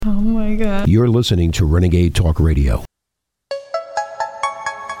Oh, my God. You're listening to Renegade Talk Radio.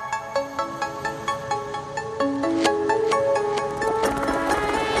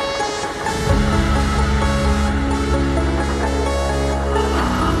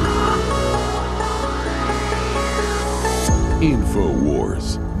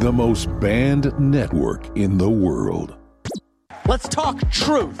 InfoWars, the most banned network in the world. Let's talk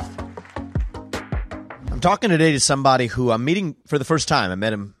truth. I'm talking today to somebody who I'm meeting for the first time. I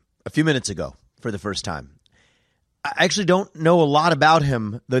met him a few minutes ago for the first time. I actually don't know a lot about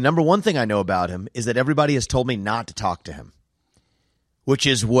him. The number one thing I know about him is that everybody has told me not to talk to him, which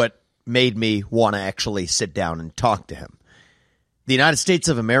is what made me want to actually sit down and talk to him. The United States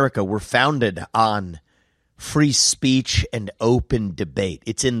of America were founded on free speech and open debate.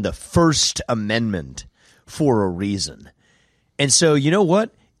 It's in the First Amendment for a reason. And so, you know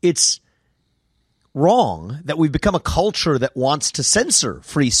what? It's wrong that we've become a culture that wants to censor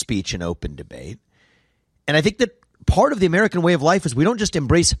free speech and open debate. And I think that part of the American way of life is we don't just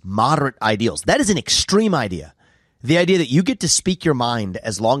embrace moderate ideals. That is an extreme idea. The idea that you get to speak your mind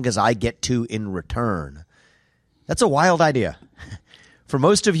as long as I get to in return. That's a wild idea. For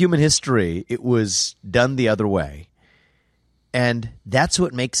most of human history, it was done the other way. And that's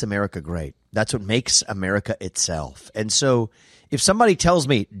what makes America great. That's what makes America itself. And so if somebody tells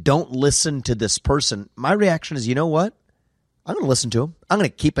me, don't listen to this person, my reaction is, you know what? I'm going to listen to him. I'm going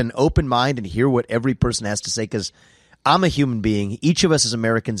to keep an open mind and hear what every person has to say because I'm a human being. Each of us as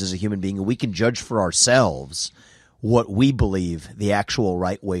Americans is a human being, and we can judge for ourselves what we believe the actual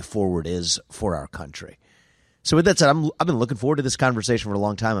right way forward is for our country. So with that said, I've been looking forward to this conversation for a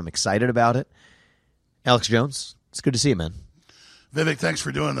long time. I'm excited about it. Alex Jones, it's good to see you, man. Vivek, thanks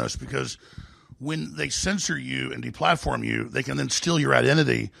for doing this because when they censor you and deplatform you, they can then steal your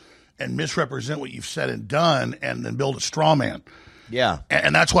identity and misrepresent what you've said and done and then build a straw man. Yeah.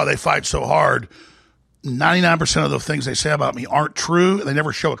 And that's why they fight so hard. 99% of the things they say about me aren't true. They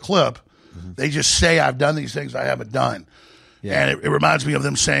never show a clip. Mm-hmm. They just say I've done these things I haven't done. Yeah. And it reminds me of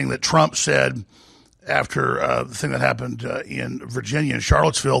them saying that Trump said after the thing that happened in Virginia, in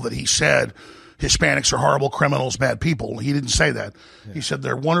Charlottesville, that he said Hispanics are horrible criminals, bad people. He didn't say that. Yeah. He said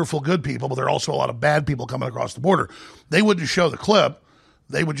they're wonderful, good people, but there are also a lot of bad people coming across the border. They wouldn't show the clip.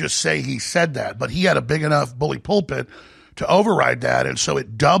 They would just say he said that. But he had a big enough bully pulpit to override that, and so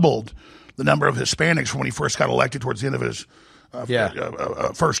it doubled the number of Hispanics from when he first got elected towards the end of his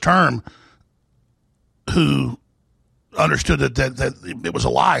first term who understood that it was a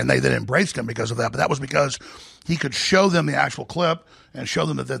lie, and they then embraced him because of that. But that was because he could show them the actual clip and show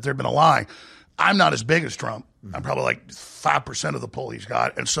them that there'd been a lie. I'm not as big as Trump. I'm probably like 5% of the poll he's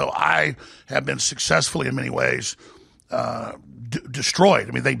got. And so I have been successfully in many ways destroyed.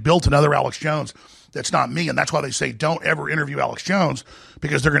 I mean, they built another Alex Jones that's not me. And that's why they say don't ever interview Alex Jones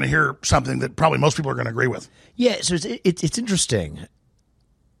because they're going to hear something that probably most people are going to agree with. Yeah, so it's interesting.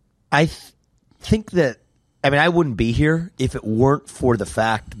 I think that, I mean, I wouldn't be here if it weren't for the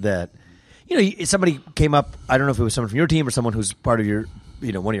fact that, you know, somebody came up, I don't know if it was someone from your team or someone who's part of your,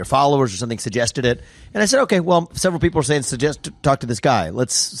 you know, one of your followers or something suggested it. And I said, okay, well, several people are saying talk to this guy.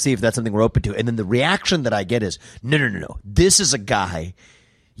 Let's see if that's something we're open to. And then the reaction that I get is, no. This is a guy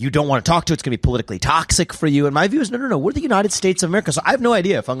you don't want to talk to. It's going to be politically toxic for you. And my view is, no. We're the United States of America. So I have no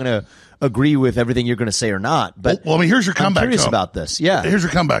idea if I'm going to agree with everything you're going to say or not. But well, I mean, here's your comeback. I'm curious about this. Yeah. Here's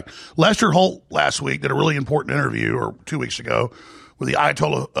your comeback. Lester Holt last week did a really important interview, or 2 weeks ago, with the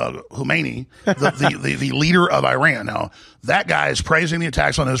Ayatollah Khomeini, the leader of Iran. Now, that guy is praising the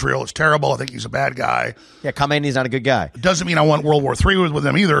attacks on Israel. It's terrible. I think he's a bad guy. Yeah, Khomeini's not a good guy. It doesn't mean I want World War III with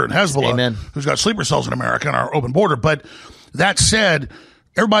them either, and Hezbollah, Amen. Who's got sleeper cells in America and our open border. But that said,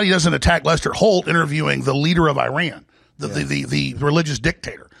 everybody doesn't attack Lester Holt interviewing the leader of Iran, the religious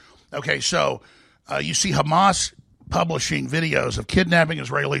dictator. Okay, so you see Hamas publishing videos of kidnapping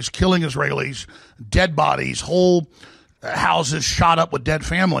Israelis, killing Israelis, dead bodies, whole houses shot up with dead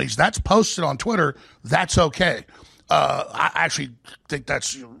families. That's posted on Twitter. That's okay. I actually think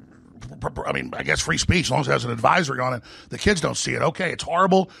that's, I mean, I guess free speech, as long as it has an advisory on it. The kids don't see it. Okay, it's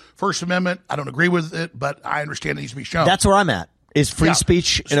horrible. First Amendment, I don't agree with it, but I understand it needs to be shown. That's where I'm at. Is free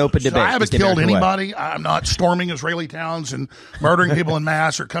speech and open debate. I haven't killed anybody. I'm not storming Israeli towns and murdering people in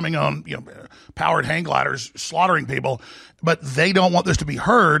mass or coming on, powered hang gliders, slaughtering people. But they don't want this to be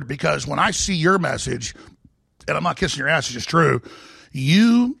heard because when I see your message, and I'm not kissing your ass, it's just true,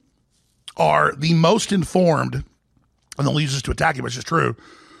 you are the most informed, and they'll use this to attack you, but it's just true,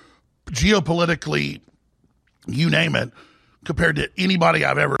 geopolitically, you name it, compared to anybody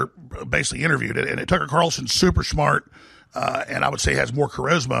I've ever basically interviewed. And Tucker Carlson's super smart, and I would say has more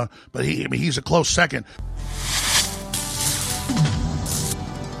charisma, but he's a close second.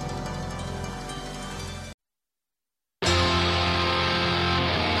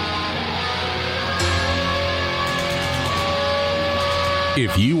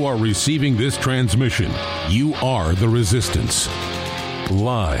 If you are receiving this transmission, you are the resistance.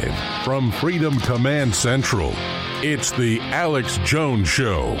 Live from Freedom Command Central, it's the Alex Jones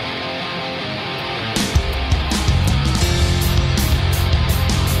Show.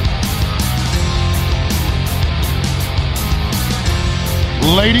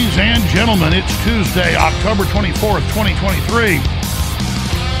 Ladies and gentlemen, it's Tuesday, October 24th, 2023.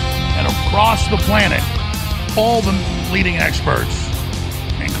 And across the planet, all the leading experts,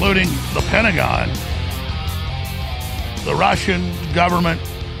 including the Pentagon, the Russian government,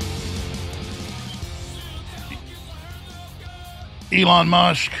 Elon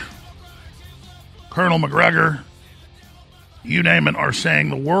Musk, Colonel McGregor, you name it, are saying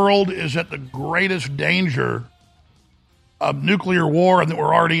the world is at the greatest danger of nuclear war and that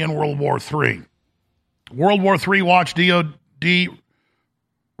we're already in World War III. World War III Watch DOD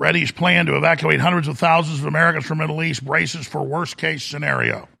readies plan to evacuate hundreds of thousands of Americans from the Middle East, braces for worst-case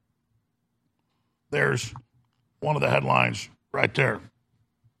scenario. There's one of the headlines right there.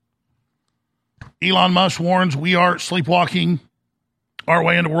 Elon Musk warns we are sleepwalking our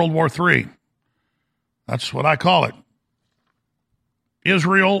way into World War III. That's what I call it.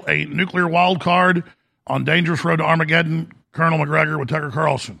 Israel, a nuclear wild card on dangerous road to Armageddon, Colonel McGregor with Tucker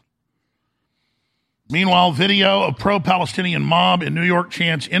Carlson. Meanwhile, video of pro-Palestinian mob in New York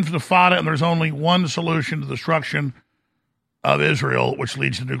chants intifada, and there's only one solution to the destruction of Israel, which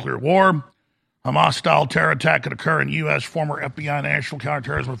leads to nuclear war. Hamas-style terror attack could occur in U.S. Former FBI national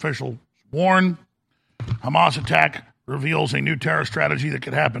counterterrorism official warn. Hamas attack reveals a new terror strategy that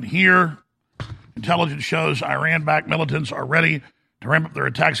could happen here. Intelligence shows Iran-backed militants are ready to ramp up their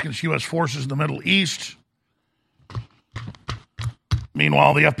attacks against U.S. forces in the Middle East.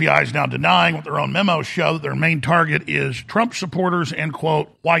 Meanwhile, the FBI is now denying what their own memos show, that their main target is Trump supporters and, quote,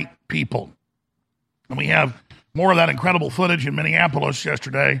 white people. And we have more of that incredible footage in Minneapolis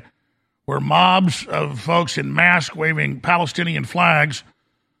yesterday, where mobs of folks in masks waving Palestinian flags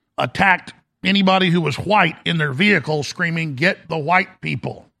attacked anybody who was white in their vehicle, screaming, "Get the white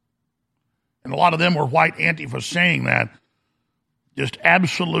people." And a lot of them were white Antifa saying that. Just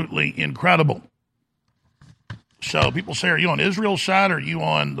absolutely incredible. So people say, are you on Israel's side or are you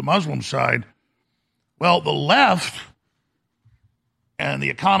on the Muslim side? Well, the left and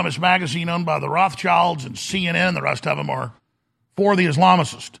The Economist magazine owned by the Rothschilds and CNN and the rest of them are for the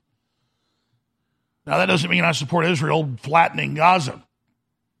Islamicist. Now, that doesn't mean I support Israel flattening Gaza.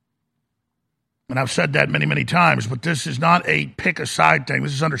 And I've said that many, many times, but this is not a pick a side thing.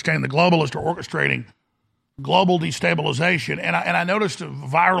 This is understanding the globalists are orchestrating global destabilization. And I noticed a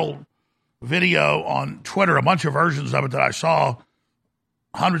viral video on Twitter, a bunch of versions of it that I saw,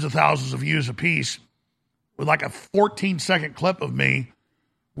 hundreds of thousands of views apiece, with like a 14-second clip of me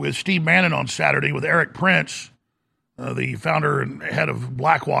with Steve Bannon on Saturday with Eric Prince, the founder and head of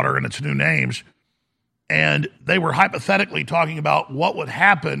Blackwater and its new names. And they were hypothetically talking about what would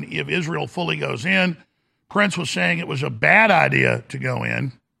happen if Israel fully goes in. Prince was saying it was a bad idea to go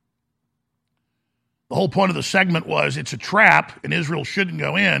in. The whole point of the segment was it's a trap and Israel shouldn't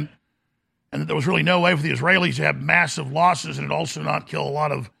go in, and that there was really no way for the Israelis to have massive losses and it also not kill a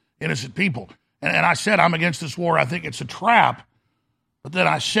lot of innocent people. And I said, I'm against this war. I think it's a trap. But then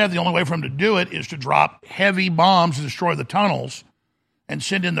I said the only way for them to do it is to drop heavy bombs to destroy the tunnels and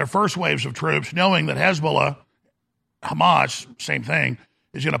send in their first waves of troops, knowing that Hezbollah, Hamas, same thing,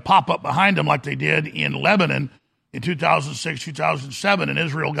 is going to pop up behind them like they did in Lebanon in 2006, 2007, and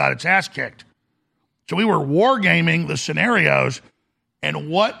Israel got its ass kicked. So we were wargaming the scenarios.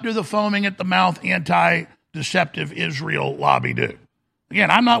 And what do the foaming at the mouth anti-deceptive Israel lobby do? Again,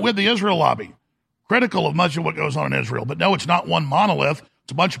 I'm not with the Israel lobby, critical of much of what goes on in Israel. But no, it's not one monolith.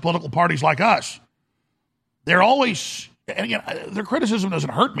 It's a bunch of political parties like us. They're always, and again, their criticism doesn't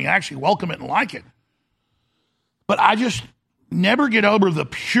hurt me. I actually welcome it and like it. But I just never get over the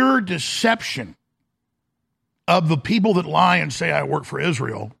pure deception of the people that lie and say I work for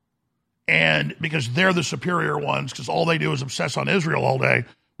Israel. And because they're the superior ones, because all they do is obsess on Israel all day.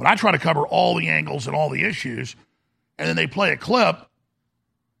 When I try to cover all the angles and all the issues, and then they play a clip.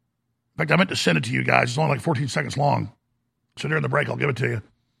 In fact, I meant to send it to you guys. It's only like 14 seconds long. So during the break, I'll give it to you.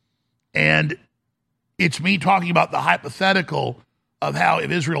 And it's me talking about the hypothetical of how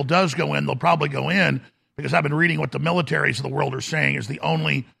if Israel does go in, they'll probably go in, because I've been reading what the militaries of the world are saying is the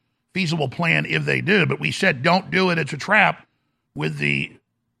only feasible plan if they do. But we said, don't do it. It's a trap with the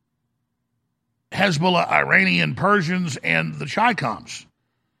Hezbollah, Iranian, Persians, and the Chi-Coms.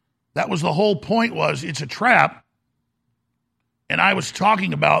 That was the whole point, was it's a trap. And I was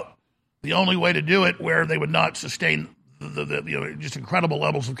talking about the only way to do it where they would not sustain the just incredible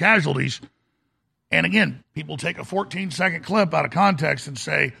levels of casualties And again, people take a 14-second clip out of context and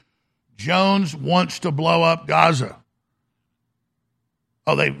say, Jones wants to blow up Gaza.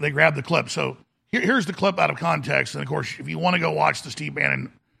 Oh, they grabbed the clip. So here's the clip out of context. And, of course, if you want to go watch the Steve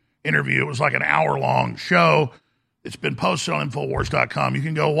Bannon interview, it was like an hour-long show. It's been posted on Infowars.com. You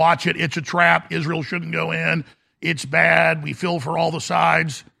can go watch it. It's a trap. Israel shouldn't go in. It's bad. We feel for all the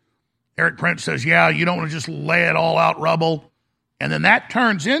sides. Eric Prince says, yeah, you don't want to just lay it all out rubble. And then that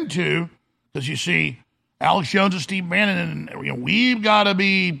turns into, because you see Alex Jones and Steve Bannon, and we've got to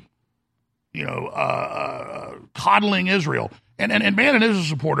be, coddling Israel. And Bannon is a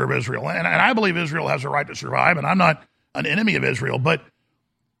supporter of Israel. And I believe Israel has a right to survive, and I'm not an enemy of Israel. But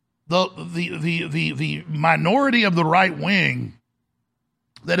the minority of the right wing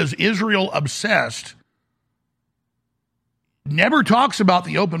that is Israel obsessed never talks about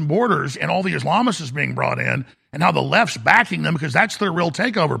the open borders and all the Islamists being brought in and how the left's backing them because that's their real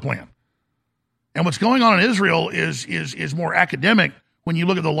takeover plan. And what's going on in Israel is more academic when you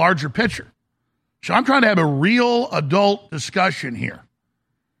look at the larger picture. So I'm trying to have a real adult discussion here.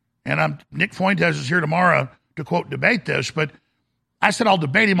 And Nick Fuentes is here tomorrow to, quote, debate this, but I said I'll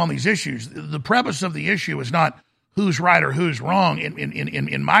debate him on these issues. The premise of the issue is not who's right or who's wrong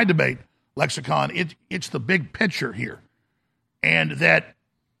in my debate lexicon. It's the big picture here. And that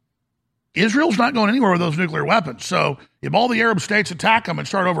Israel's not going anywhere with those nuclear weapons. So if all the Arab states attack them and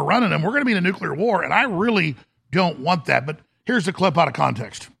start overrunning them, we're going to be in a nuclear war, and I really don't want that. But here's the clip out of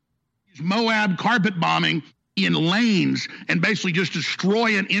context. Moab carpet bombing in lanes and basically just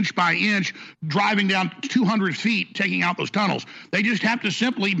destroy it inch by inch, driving down 200 feet, taking out those tunnels. They just have to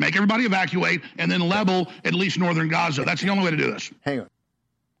simply make everybody evacuate and then level at least northern Gaza. That's the only way to do this. Hang on.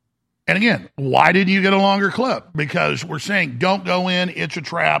 And again, why didn't you get a longer clip? Because we're saying don't go in, it's a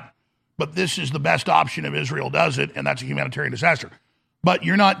trap, but this is the best option if Israel does it, and that's a humanitarian disaster. But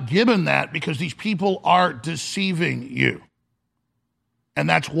you're not given that because these people are deceiving you. And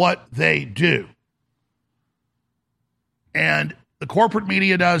that's what they do. And the corporate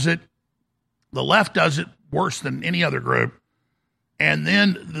media does it. The left does it worse than any other group. And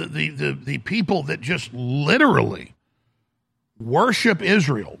then the people that just literally worship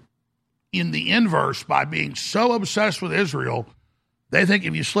Israel in the inverse by being so obsessed with Israel, they think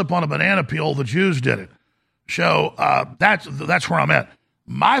if you slip on a banana peel, the Jews did it. So that's where I'm at.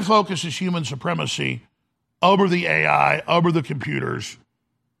 My focus is human supremacy over the AI, over the computers,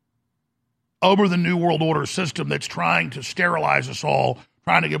 over the New World Order system that's trying to sterilize us all,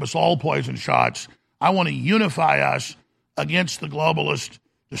 trying to give us all poison shots. I want to unify us against the globalist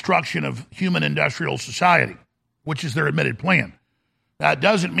destruction of human industrial society, which is their admitted plan. That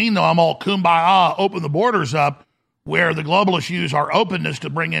doesn't mean, though, I'm all kumbaya, open the borders up, where the globalists use our openness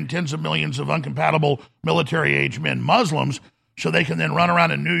to bring in tens of millions of uncompatible military-age men Muslims so they can then run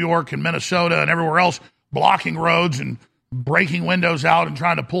around in New York and Minnesota and everywhere else blocking roads and breaking windows out and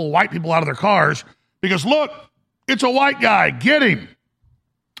trying to pull white people out of their cars because, look, it's a white guy. Get him.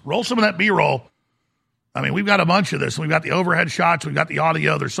 Roll some of that B-roll. I mean, we've got a bunch of this. We've got the overhead shots. We've got the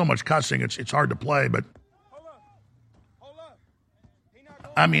audio. There's so much cussing. It's hard to play, but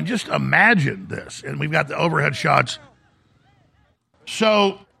I mean, just imagine this. And we've got the overhead shots.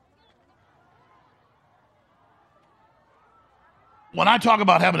 So when I talk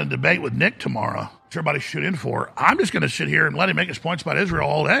about having a debate with Nick tomorrow, which everybody should in for, I'm just going to sit here and let him make his points about Israel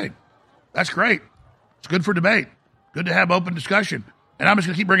all day. That's great. It's good for debate. Good to have open discussion. And I'm just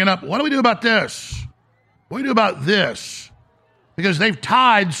going to keep bringing up, what do we do about this? What do we do about this? Because they've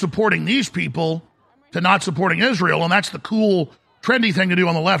tied supporting these people to not supporting Israel, and that's the cool, trendy thing to do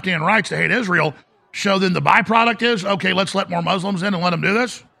on the left and right, to hate Israel. So then the byproduct is, okay, let's let more Muslims in and let them do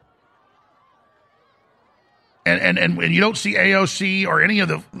this. And you don't see AOC or any of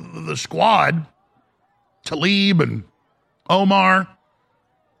the squad, Tlaib and Omar,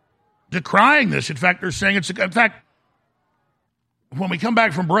 decrying this. In fact, they're saying in fact, when we come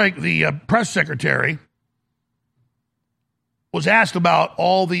back from break, the press secretary was asked about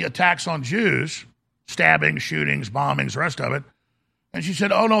all the attacks on Jews, stabbings, shootings, bombings, the rest of it. And she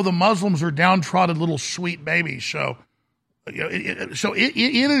said, oh, no, the Muslims are downtrodden little sweet babies. So, it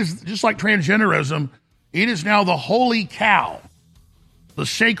is just like transgenderism. It is now the holy cow, the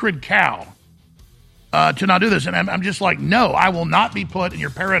sacred cow, to not do this. And I'm just like, no, I will not be put in your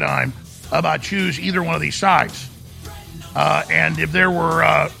paradigm about choose either one of these sides. And if there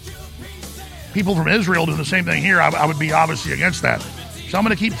were people from Israel doing the same thing here, I would be obviously against that. So I'm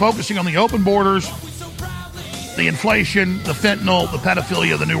going to keep focusing on the open borders, the inflation, the fentanyl, the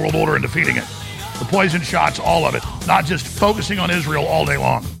pedophilia, the New World Order, and defeating it. The poison shots, all of it. Not just focusing on Israel all day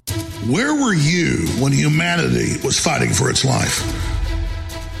long. Where were you when humanity was fighting for its life?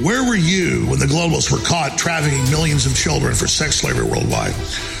 Where were you when the globalists were caught trafficking millions of children for sex slavery worldwide?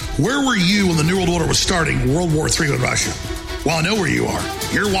 Where were you when the New World Order was starting World War III with Russia? Well, I know where you are.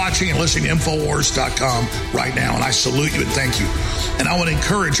 You're watching and listening to Infowars.com right now, and I salute you and thank you. And I want to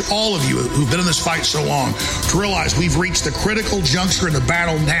encourage all of you who've been in this fight so long to realize we've reached the critical juncture in the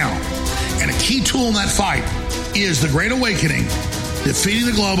battle now. And a key tool in that fight is the Great Awakening, defeating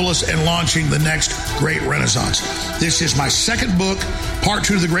the globalists and launching the next great renaissance. This is my second book, part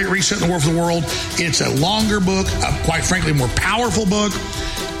 2 of the Great Reset and the War for the World. It's a longer book, quite frankly, a more powerful book.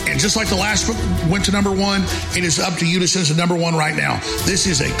 And just like the last book went to number 1, it is up to you to send us to number 1 right now. This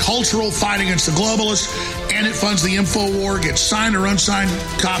is a cultural fight against the globalists, and it funds the InfoWar. Get signed or unsigned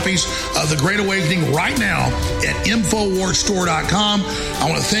copies of The Great Awakening right now at InfoWarsStore.com. I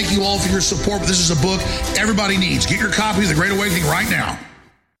want to thank you all for your support, but this is a book everybody needs. Get your copy of The Great Awakening right now.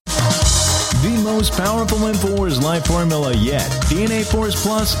 The most powerful InfoWars life formula yet, DNA Force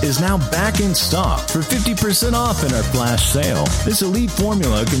Plus, is now back in stock for 50% off in our flash sale. This elite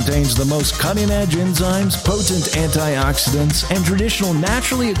formula contains the most cutting-edge enzymes, potent antioxidants, and traditional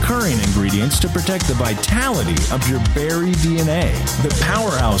naturally occurring ingredients to protect the vitality of your buried DNA. The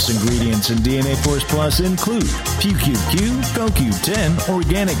powerhouse ingredients in DNA Force Plus include PQQ, CoQ10,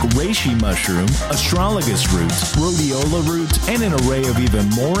 organic reishi mushroom, astragalus roots, rhodiola roots, and an array of even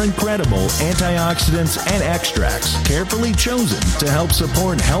more incredible antioxidants and extracts carefully chosen to help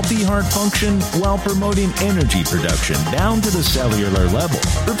support healthy heart function while promoting energy production down to the cellular level.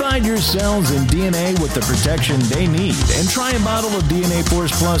 Provide your cells and DNA with the protection they need and try a bottle of DNA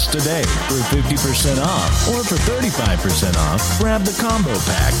Force Plus today for 50% off, or for 35% off, grab the combo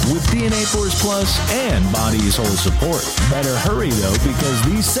pack with DNA Force Plus and Body's Whole Support. Better hurry though, because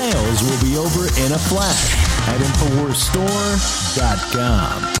these sales will be over in a flash at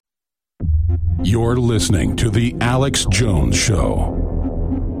InfoWarsStore.com. You're listening to The Alex Jones Show.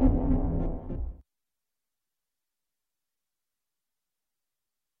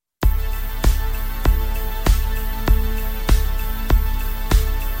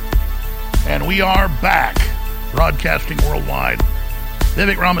 And we are back, broadcasting worldwide.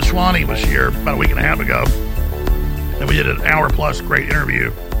 Vivek Ramaswamy was here about a week and a half ago, and we did an hour-plus great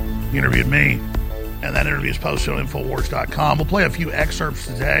interview. He interviewed me, and that interview is posted on Infowars.com. We'll play a few excerpts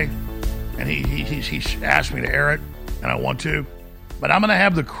today. And he asked me to air it, and I want to. But I'm going to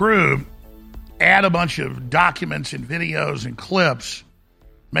have the crew add a bunch of documents and videos and clips,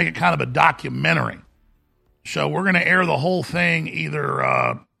 make it kind of a documentary. So we're going to air the whole thing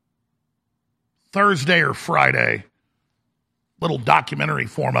either Thursday or Friday, little documentary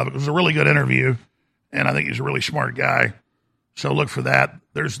form of it. It was a really good interview, and I think he's a really smart guy. So look for that.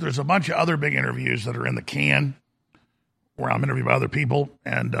 There's a bunch of other big interviews that are in the can where I'm interviewed by other people,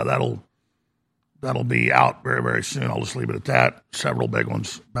 and that'll be out very, very soon. I'll just leave it at that. Several big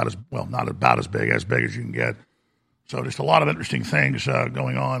ones, not about as big as you can get. So just a lot of interesting things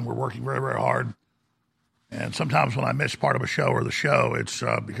going on. We're working very, very hard. And sometimes when I miss part of a show or the show, it's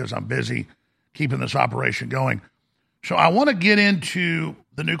because I'm busy keeping this operation going. So I want to get into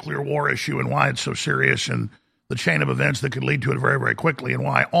the nuclear war issue and why it's so serious and the chain of events that could lead to it very, very quickly, and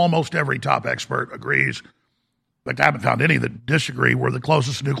why almost every top expert agrees. In fact, I haven't found any that disagree. We're the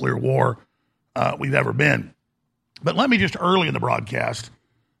closest nuclear war we've ever been. But let me just early in the broadcast,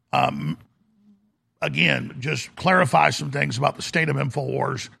 again, just clarify some things about the state of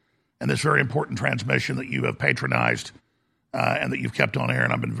InfoWars and this very important transmission that you have patronized and that you've kept on air,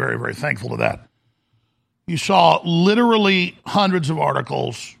 and I've been very, very thankful to that. You saw literally hundreds of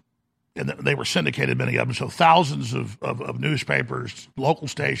articles, and they were syndicated, many of them, so thousands of newspapers, local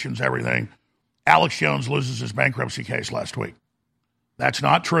stations, everything. Alex Jones loses his bankruptcy case last week. That's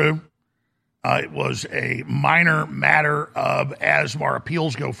not true. It was a minor matter of, as our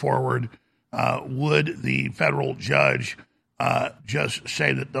appeals go forward, would the federal judge just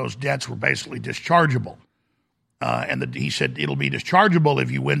say that those debts were basically dischargeable? And he said it'll be dischargeable if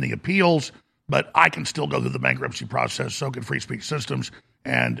you win the appeals, but I can still go through the bankruptcy process, so can Free Speech Systems.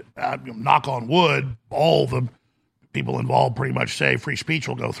 And knock on wood, all the people involved pretty much say free speech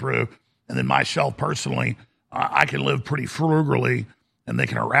will go through. And then myself personally, I can live pretty frugally, and they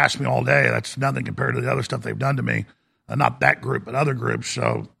can harass me all day. That's nothing compared to the other stuff they've done to me. Not that group, but other groups.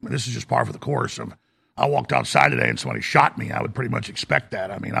 So this is just par for the course. If I walked outside today and somebody shot me, I would pretty much expect that.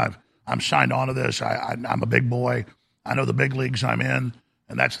 I mean, I'm signed on to this. I'm a big boy. I know the big leagues I'm in,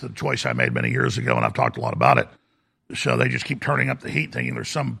 and that's the choice I made many years ago, and I've talked a lot about it. So they just keep turning up the heat, thinking there's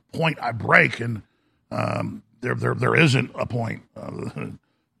some point I break, and there isn't a point. And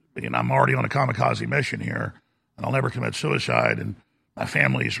I'm already on a kamikaze mission here, and I'll never commit suicide, and my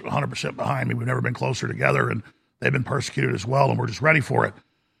family's 100% behind me. We've never been closer together, and they've been persecuted as well, and we're just ready for it.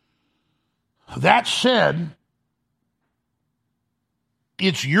 That said,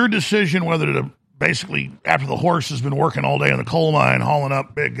 it's your decision whether to basically, after the horse has been working all day in the coal mine, hauling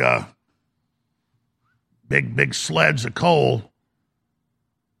up big sleds of coal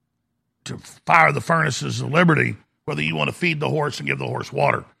to fire the furnaces of liberty, whether you want to feed the horse and give the horse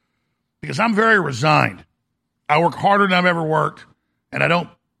water. Because I'm very resigned. I work harder than I've ever worked, and I don't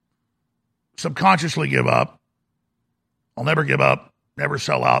subconsciously give up. I'll never give up, never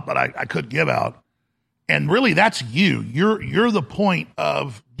sell out, but I could give out. And really, that's you. You're the point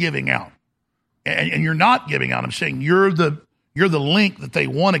of giving out. And you're not giving out. I'm saying you're the link that they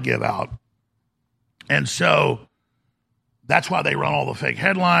want to give out. And so that's why they run all the fake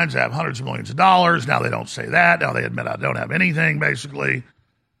headlines. They have hundreds of millions of dollars. Now they don't say that. Now they admit I don't have anything, basically,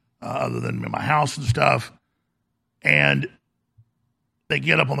 other than in my house and stuff. And they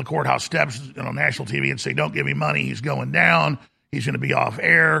get up on the courthouse steps on national TV and say, don't give me money. He's going down. He's going to be off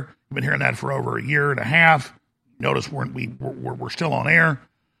air. You've been hearing that for over a year and a half. Notice we're still on air.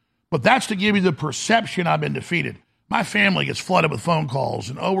 But that's to give you the perception I've been defeated. My family gets flooded with phone calls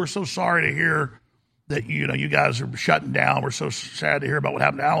and, we're so sorry to hear that, you guys are shutting down. We're so sad to hear about what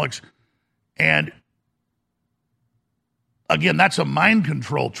happened to Alex. And again, that's a mind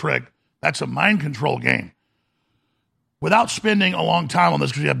control trick. That's a mind control game. Without spending a long time on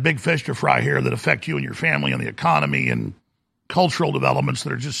this, because you have big fish to fry here that affect you and your family and the economy and cultural developments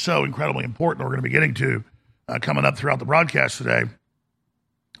that are just so incredibly important we're going to be getting to coming up throughout the broadcast today.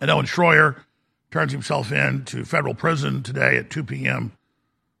 And Owen Schroyer turns himself in to federal prison today at 2 p.m.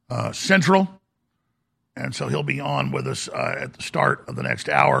 Central. And so he'll be on with us at the start of the next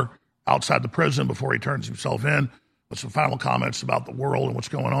hour outside the prison before he turns himself in with some final comments about the world and what's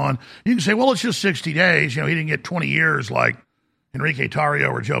going on. You can say, well, it's just 60 days. He didn't get 20 years like Enrique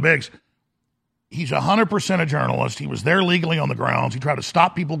Tarrio or Joe Biggs. He's 100% a journalist. He was there legally on the grounds. He tried to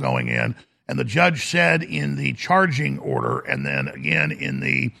stop people going in. And the judge said in the charging order and then again in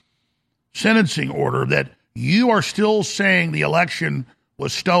the sentencing order that you are still saying the election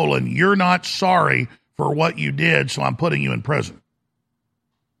was stolen. You're not sorry for what you did, so I'm putting you in prison.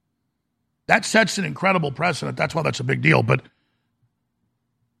 That sets an incredible precedent. That's why that's a big deal. But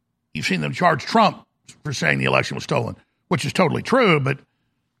you've seen them charge Trump for saying the election was stolen, which is totally true. But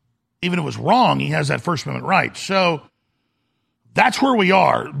even if it was wrong, he has that First Amendment right. So that's where we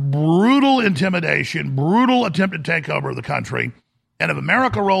are. Brutal intimidation, brutal attempted takeover of the country. And if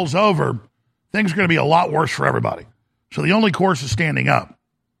America rolls over, things are going to be a lot worse for everybody. So the only course is standing up.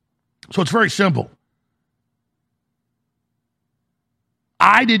 So it's very simple.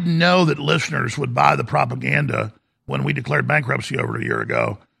 I didn't know that listeners would buy the propaganda when we declared bankruptcy over a year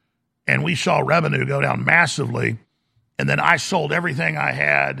ago. And we saw revenue go down massively. And then I sold everything I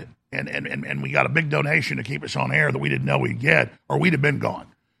had. And we got a big donation to keep us on air that we didn't know we'd get, or we'd have been gone.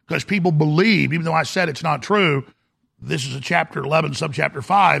 Because people believe, even though I said it's not true, this is a chapter 11, subchapter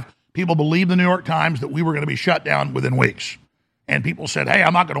 5, people believe the New York Times that we were going to be shut down within weeks. And people said, hey,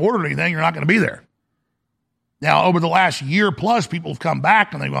 I'm not going to order anything, you're not going to be there. Now, over the last year plus, people have come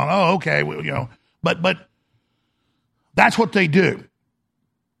back and they've gone, oh, okay, but that's what they do.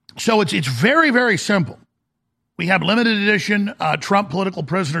 So it's very, very simple. We have limited edition Trump political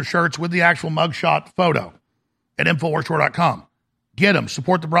prisoner shirts with the actual mugshot photo at InfoWarsStore.com. Get them.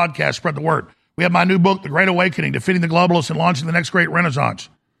 Support the broadcast. Spread the word. We have my new book, The Great Awakening, Defeating the Globalists and Launching the Next Great Renaissance.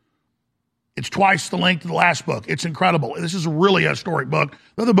 It's twice the length of the last book. It's incredible. This is really a historic book.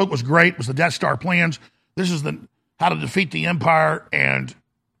 The other book was great. It was the Death Star Plans. This is how to defeat the empire and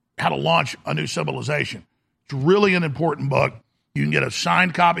how to launch a new civilization. It's really an important book. You can get a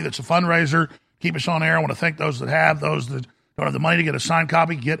signed copy that's a fundraiser. Keep us on air. I want to thank those that have. Those that don't have the money to get a signed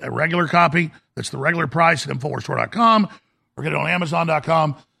copy, get a regular copy. That's the regular price at InfoWarsStore.com or get it on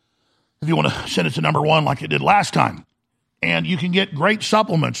Amazon.com if you want to send it to number one like you did last time. And you can get great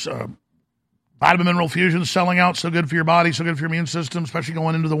supplements. Vitamin Mineral Fusion selling out. So good for your body, so good for your immune system, especially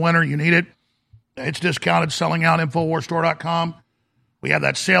going into the winter. You need it. It's discounted, selling out, InfoWarsStore.com. We have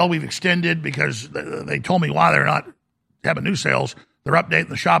that sale we've extended because they told me why they're not having new sales. They're updating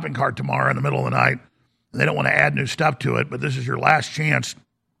the shopping cart tomorrow in the middle of the night. And they don't want to add new stuff to it, but this is your last chance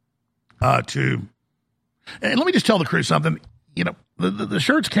to. And let me just tell the crew something. The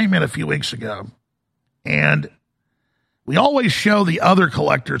shirts came in a few weeks ago, and we always show the other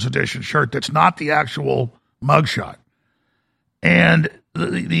collector's edition shirt that's not the actual mugshot. And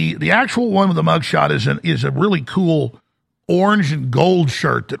the actual one with the mugshot is a really cool orange and gold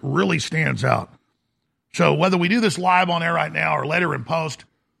shirt that really stands out. So whether we do this live on air right now or later in post,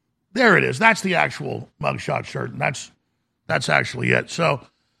 there it is. That's the actual mugshot shirt, and that's actually it. So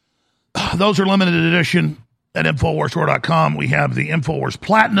those are limited edition. at InfoWarsStore.com. We have the InfoWars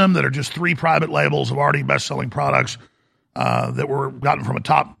Platinum that are just 3 private labels of already best-selling products that were gotten from a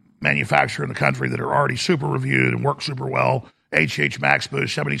top manufacturer in the country that are already super reviewed and work super well. HH Max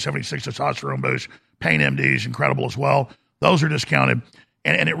Boost, 7076 Testosterone Boost, Pain MD is incredible as well. Those are discounted.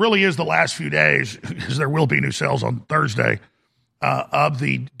 And it really is the last few days, because there will be new sales on Thursday, of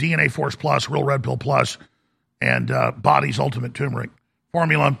the DNA Force Plus, Real Red Pill Plus, and Body's Ultimate Turmeric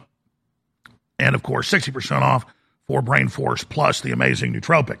Formula. And, of course, 60% off for Brain Force Plus, the amazing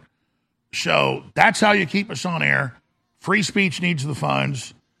nootropic. So that's how you keep us on air. Free speech needs the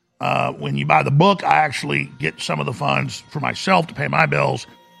funds. When you buy the book, I actually get some of the funds for myself to pay my bills.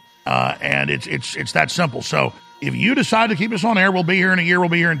 And it's that simple. So if you decide to keep us on air, we'll be here in a year, we'll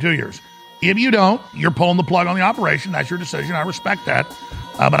be here in 2 years. If you don't, you're pulling the plug on the operation. That's your decision. I respect that.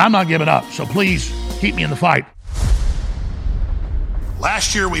 But I'm not giving up. So please keep me in the fight.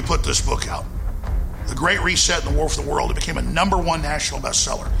 Last year, we put this book out, The Great Reset and the War for the World. It became a #1 national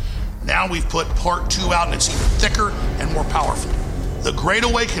bestseller. Now we've put part 2 out, and it's even thicker and more powerful. The Great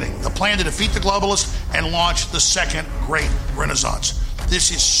Awakening, the plan to defeat the globalists and launch the second Great Renaissance.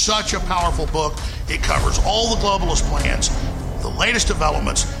 This is such a powerful book. It covers all the globalist plans, the latest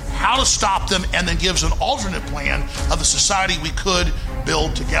developments, how to stop them, and then gives an alternate plan of the society we could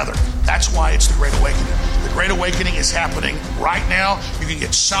build together. That's why it's The Great Awakening. The Great Awakening is happening right now. You can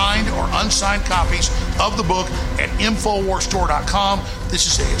get signed or unsigned copies of the book at InfoWarsStore.com. This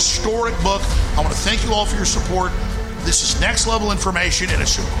is a historic book. I want to thank you all for your support. This is next level information, and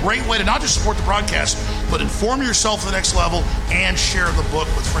it's a great way to not just support the broadcast, but inform yourself to the next level and share the book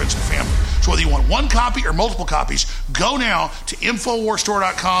with friends and family. So whether you want 1 copy or multiple copies, go now to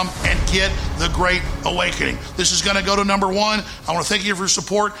InfoWarsStore.com and get The Great Awakening. This is going to go to #1. I want to thank you for your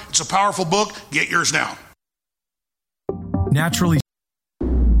support. It's a powerful book. Get yours now. Naturally.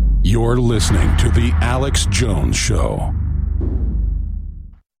 You're listening to The Alex Jones Show.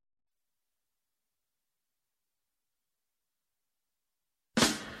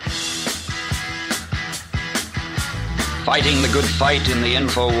 Fighting the good fight in the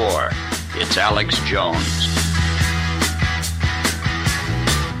info war. It's Alex Jones.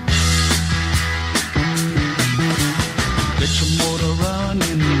 Get your motor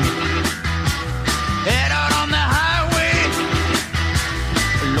running. Head out on the highway.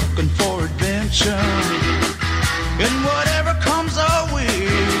 Looking for adventure. And whatever comes our way.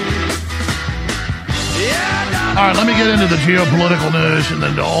 Yeah. All right, let me get into the geopolitical news and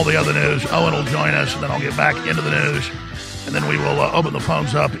then to all the other news. Owen will join us, and then I'll get back into the news. And then we will open the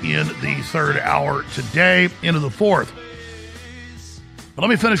phones up in the 3rd hour today, into the 4th. But let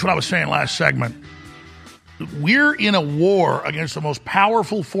me finish what I was saying last segment. We're in a war against the most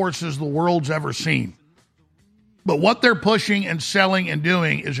powerful forces the world's ever seen. But what they're pushing and selling and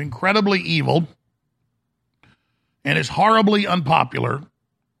doing is incredibly evil and is horribly unpopular.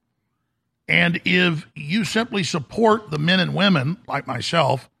 And if you simply support the men and women, like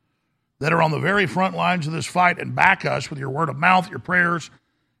myself, that are on the very front lines of this fight and back us with your word of mouth, your prayers,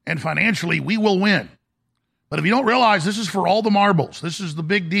 and financially, we will win. But if you don't realize this is for all the marbles, this is the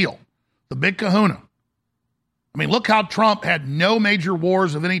big deal, the big kahuna. I mean, look how Trump had no major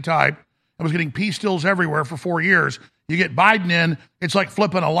wars of any type and was getting peace deals everywhere for 4 years. You get Biden in, it's like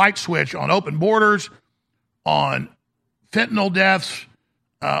flipping a light switch on open borders, on fentanyl deaths,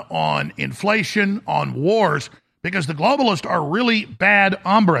 on inflation, on wars. Because the globalists are really bad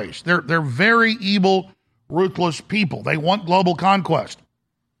hombres. They're very evil, ruthless people. They want global conquest.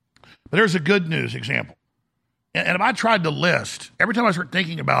 But here's a good news example. And if I tried to list, every time I start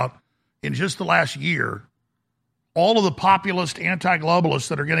thinking about, in just the last year, all of the populist anti-globalists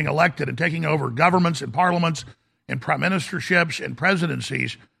that are getting elected and taking over governments and parliaments and prime ministerships and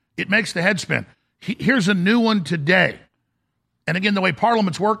presidencies, it makes the head spin. Here's a new one today. And again, the way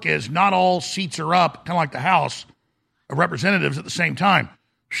parliaments work is not all seats are up, kind of like the House of Representatives at the same time.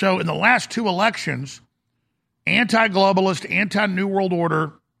 So in the last 2 elections, anti-globalist, anti-New World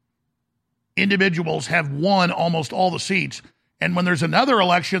Order individuals have won almost all the seats. And when there's another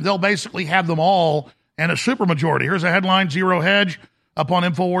election, they'll basically have them all and a supermajority. Here's a headline, Zero Hedge, up on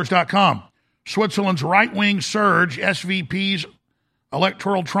Infowars.com. Switzerland's right-wing surge, SVP's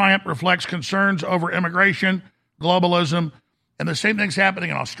electoral triumph reflects concerns over immigration, globalism, and the same thing's happening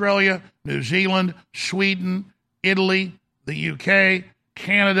in Australia, New Zealand, Sweden, Italy, the UK,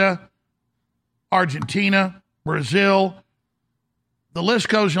 Canada, Argentina, Brazil. The list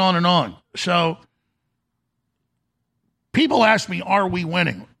goes on and on. So people ask me, are we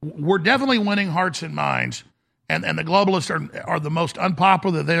winning? We're definitely winning hearts and minds. And the globalists are the most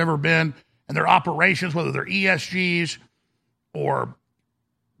unpopular that they've ever been. And their operations, whether they're ESGs or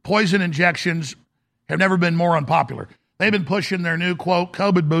poison injections, have never been more unpopular. They've been pushing their new, quote,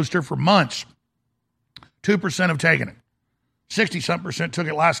 COVID booster for months. 2% have taken it. 60-something% took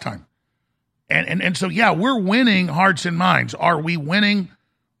it last time. And so, yeah, we're winning hearts and minds. Are we winning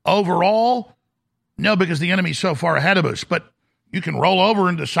overall? No, because the enemy's so far ahead of us. But you can roll over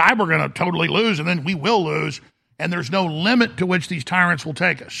and decide we're going to totally lose, and then we will lose, and there's no limit to which these tyrants will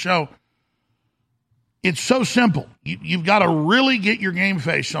take us. So it's so simple. You've got to really get your game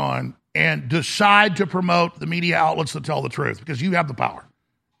face on and decide to promote the media outlets that tell the truth, because you have the power.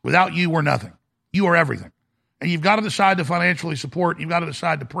 Without you, we're nothing. You are everything. And you've got to decide to financially support. You've got to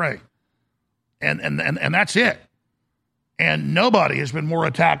decide to pray. And that's it. And nobody has been more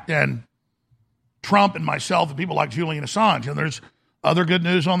attacked than Trump and myself and people like Julian Assange. And there's other good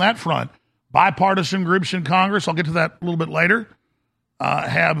news on that front. Bipartisan groups in Congress, I'll get to that a little bit later,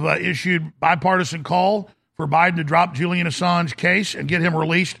 have issued bipartisan call for Biden to drop Julian Assange case and get him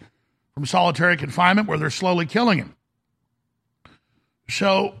released from solitary confinement, where they're slowly killing him.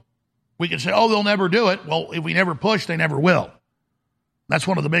 So we can say, oh, they'll never do it. Well, if we never push, they never will. That's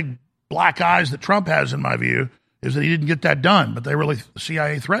one of the big black eyes that Trump has, in my view, is that he didn't get that done, but the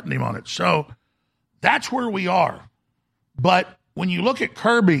CIA threatened him on it. So that's where we are. But when you look at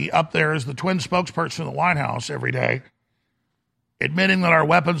Kirby up there as the twin spokesperson of the White House every day, admitting that our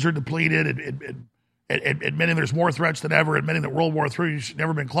weapons are depleted, admitting there's more threats than ever, admitting that World War III has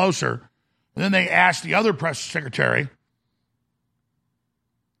never been closer, and then they asked the other press secretary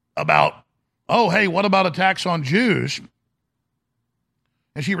about, oh, hey, what about attacks on Jews?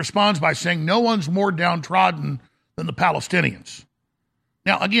 And she responds by saying, no one's more downtrodden than the Palestinians.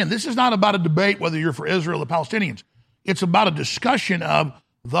 Now, again, this is not about a debate whether you're for Israel or the Palestinians. It's about a discussion of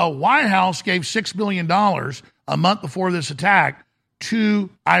the White House gave $6 billion a month before this attack to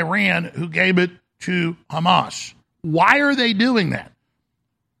Iran, who gave it to Hamas. Why are they doing that?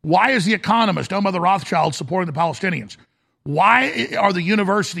 Why is The Economist, owned by the Rothschilds, supporting the Palestinians? Why are the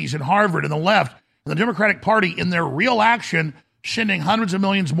universities in Harvard and the left and the Democratic Party, in their real action, sending hundreds of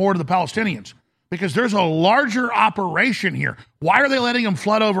millions more to the Palestinians? Because there's a larger operation here. Why are they letting them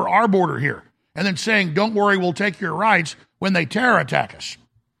flood over our border here and then saying, don't worry, we'll take your rights, when they terror attack us?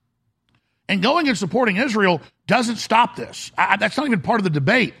 And going and supporting Israel doesn't stop this. That's not even part of the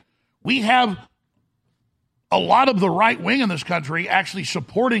debate. We have a lot of the right wing in this country actually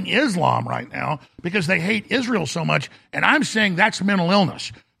supporting Islam right now because they hate Israel so much. And I'm saying that's mental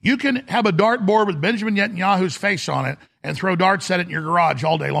illness. You can have a dartboard with Benjamin Netanyahu's face on it and throw darts at it in your garage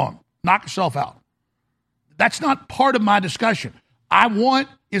all day long. Knock yourself out. That's not part of my discussion. I want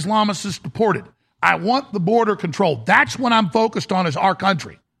Islamists deported. I want the border controlled. That's what I'm focused on, is our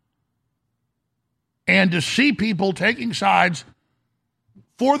country. And to see people taking sides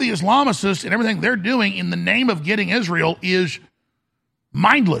for the Islamists and everything they're doing in the name of getting Israel is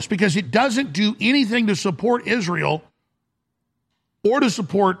mindless, because it doesn't do anything to support Israel or to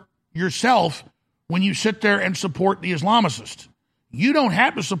support yourself when you sit there and support the Islamists. You don't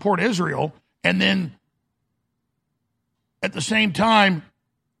have to support Israel and then at the same time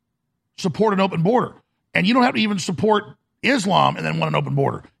support an open border. And you don't have to even support Islam and then want an open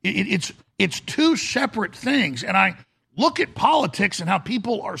border. It's two separate things. And I look at politics and how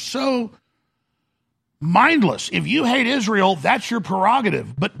people are so mindless. If you hate Israel, that's your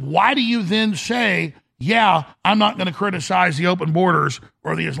prerogative. But why do you then say, yeah, I'm not going to criticize the open borders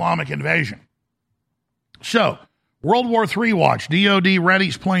or the Islamic invasion? So, World War III watch. DOD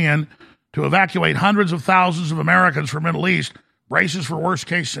readies plan to evacuate hundreds of thousands of Americans from Middle East. Braces for worst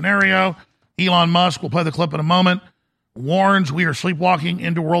case scenario. Elon Musk, we'll play the clip in a moment, warns we are sleepwalking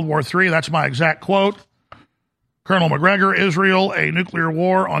into World War III. That's my exact quote. Colonel McGregor, Israel, a nuclear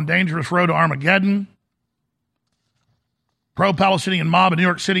war on dangerous road to Armageddon. Pro-Palestinian mob in New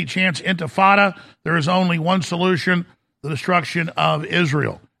York City chants intifada. There is only one solution, the destruction of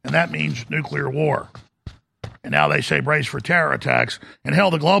Israel. And that means nuclear war. And now they say brace for terror attacks. And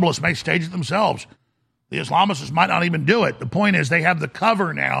hell, the globalists may stage it themselves. The Islamists might not even do it. The point is they have the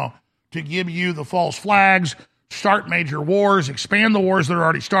cover now to give you the false flags, start major wars, expand the wars that are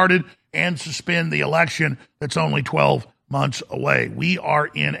already started, and suspend the election that's only 12 months away. We are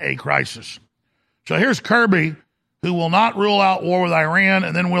in a crisis. So here's Kirby, who will not rule out war with Iran,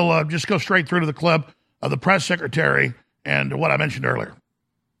 and then we'll just go straight through to the clip of the press secretary and what I mentioned earlier.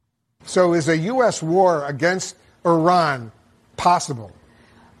 So is a U.S. war against Iran possible?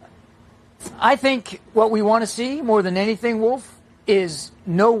 I think what we want to see more than anything, Wolf, is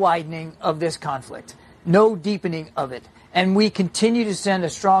no widening of this conflict, no deepening of it. And we continue to send a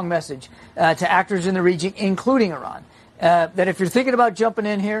strong message to actors in the region, including Iran, that if you're thinking about jumping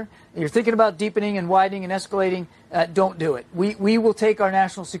in here, you're thinking about deepening and widening and escalating, don't do it. We will take our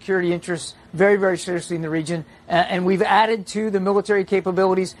national security interests very, very seriously in the region, and we've added to the military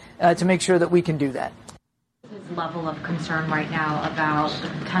capabilities to make sure that we can do that. His level of concern right now about the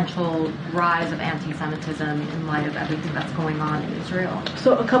potential rise of anti-Semitism in light of everything that's going on in Israel?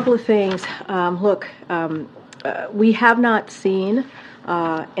 So a couple of things. We have not seen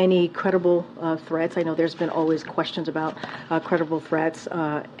any credible threats. I know there's been always questions about credible threats,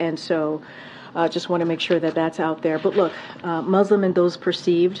 and so just want to make sure that that's out there. But look, Muslim and those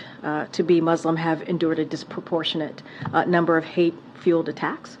perceived to be Muslim have endured a disproportionate number of hate-fueled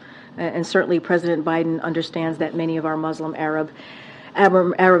attacks. And certainly President Biden understands that many of our Muslim, Arab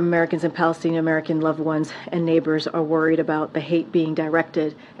Americans and Palestinian American loved ones and neighbors are worried about the hate being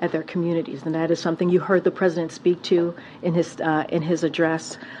directed at their communities, and that is something you heard the president speak to in his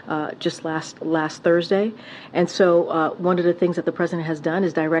address just last Thursday. And so one of the things that the president has done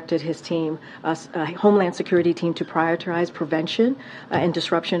is directed his team, Homeland Security team, to prioritize prevention and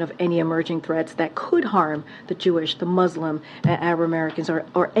disruption of any emerging threats that could harm the Jewish, the Muslim, Arab Americans,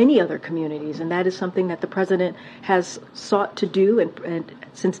 or any other communities. And that is something that the president has sought to do and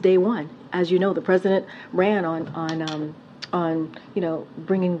since day one. As you know, the president ran on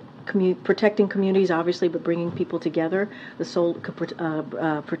protecting communities, obviously, but bringing people together,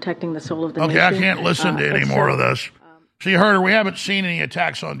 protecting the soul of the nation. Okay, I can't listen to any more of this. So you heard her. We haven't seen any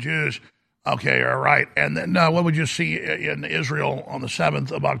attacks on Jews. Okay, all right. And then what would you see in Israel on the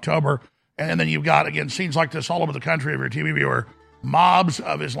 7th of October? And then you've got, again, scenes like this all over the country of your TV viewer, mobs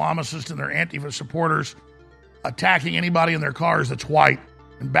of Islamicists and their Antifa supporters attacking anybody in their cars that's white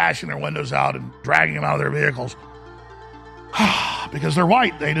and bashing their windows out and dragging them out of their vehicles. Because they're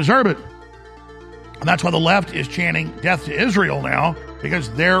white. They deserve it. And that's why the left is chanting death to Israel now,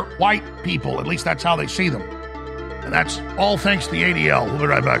 because they're white people. At least that's how they see them. And that's all thanks to the ADL. We'll be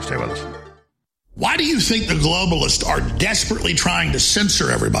right back. Stay with us. Why do you think the globalists are desperately trying to censor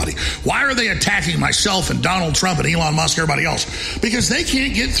everybody? Why are they attacking myself and Donald Trump and Elon Musk and everybody else? Because they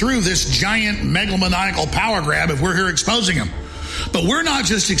can't get through this giant megalomaniacal power grab if we're here exposing them. But we're not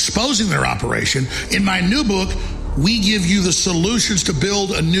just exposing their operation. In my new book, we give you the solutions to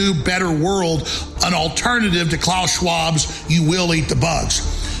build a new, better world, an alternative to Klaus Schwab's "you will eat the bugs."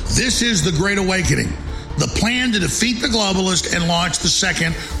 This is the Great Awakening. The plan to defeat the globalist and launch the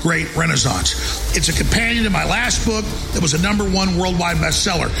second great renaissance. It's a companion to my last book that was a #1 worldwide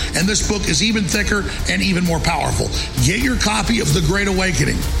bestseller. And this book is even thicker and even more powerful. Get your copy of The Great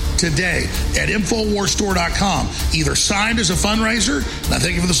Awakening today at InfoWarsStore.com. Either signed as a fundraiser, and I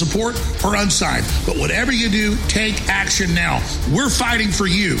thank you for the support, or unsigned. But whatever you do, take action now. We're fighting for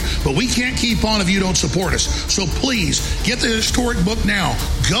you, but we can't keep on if you don't support us. So please, get the historic book now.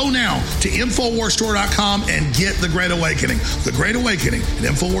 Go now to InfoWarsStore.com and get The Great Awakening. The Great Awakening at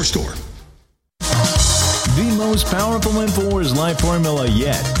InfoWars Store. The most powerful InfoWars life formula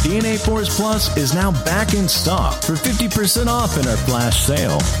yet, DNA Force Plus, is now back in stock for 50% off in our flash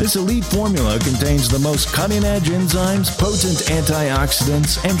sale. This elite formula contains the most cutting-edge enzymes, potent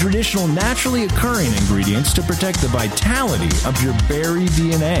antioxidants, and traditional naturally occurring ingredients to protect the vitality of your berry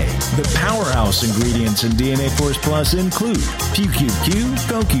DNA. The powerhouse ingredients in DNA Force Plus include PQQ,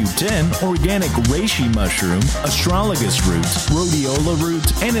 CoQ10, organic reishi mushroom, astragalus roots, rhodiola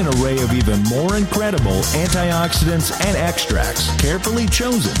roots, and an array of even more incredible antioxidants and extracts carefully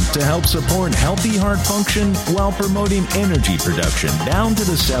chosen to help support healthy heart function while promoting energy production down to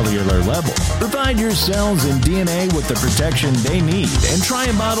the cellular level. Provide your cells and DNA with the protection they need and try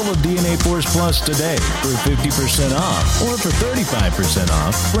a bottle of DNA Force Plus today for 50% off, or for 35%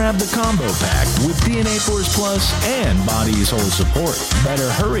 off, grab the combo pack with DNA Force Plus and Body's Whole Support.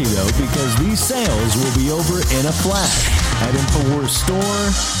 Better hurry though, because these sales will be over in a flash at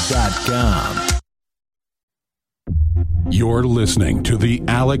InfoWarsStore.com. You're listening to The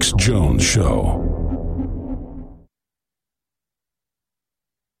Alex Jones Show.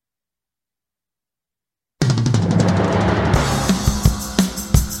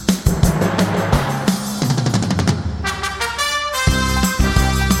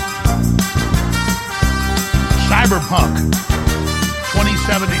 Cyberpunk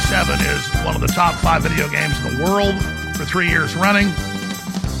 2077 is one of the top 5 video games in the world for 3 years running.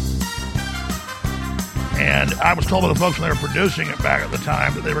 And I was told by the folks when they were producing it back at the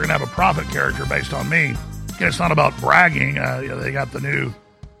time that they were going to have a prophet character based on me. Again, it's not about bragging. They got the new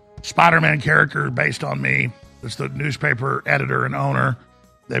Spider-Man character based on me. It's the newspaper editor and owner.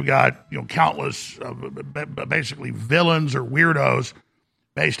 They've got countless basically villains or weirdos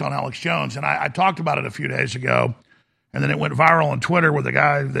based on Alex Jones. And I talked about it a few days ago, and then it went viral on Twitter with the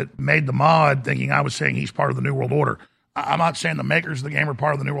guy that made the mod thinking I was saying he's part of the New World Order. I'm not saying the makers of the game are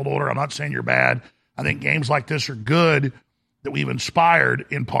part of the New World Order. I'm not saying you're bad. I think games like this are good, that we've inspired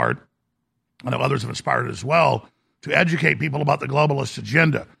in part. I know others have inspired as well, to educate people about the globalist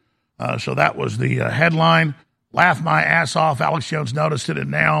agenda. So that was the headline. Laugh my ass off. Alex Jones noticed it,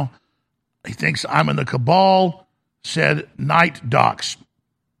 and now he thinks I'm in the cabal, said Night Docs.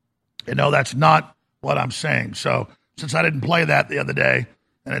 And no, that's not what I'm saying. So since I didn't play that the other day,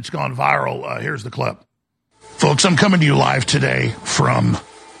 and it's gone viral, here's the clip. Folks, I'm coming to you live today from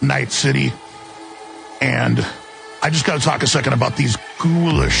Night City, and I just got to talk a second about these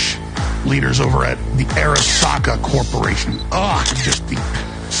ghoulish leaders over at the Arasaka Corporation. Just the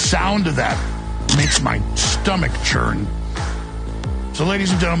sound of that makes my stomach churn. So,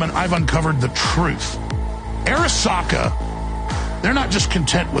 ladies and gentlemen, I've uncovered the truth. Arasaka, they're not just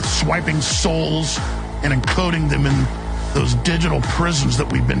content with swiping souls and encoding them in those digital prisons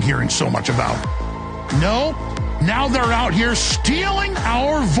that we've been hearing so much about. No, now they're out here stealing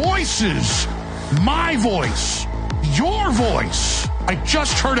our voices. My voice. Your voice. I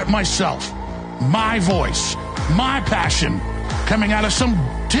just heard it myself. My voice. My passion. Coming out of some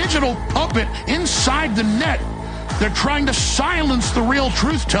digital puppet inside the net. They're trying to silence the real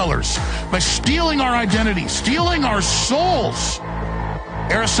truth tellers by stealing our identity, stealing our souls.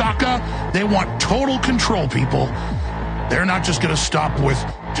 Arasaka, they want total control, people. They're not just going to stop with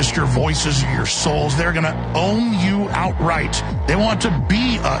just your voices or your souls. They're going to own you outright. They want to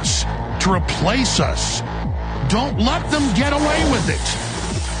be us, to replace us. Don't let them get away with it.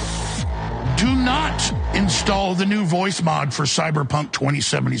 Do not install the new voice mod for Cyberpunk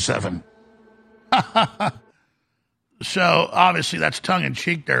 2077. So, obviously, that's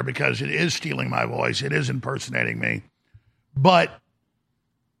tongue-in-cheek there because it is stealing my voice. It is impersonating me. But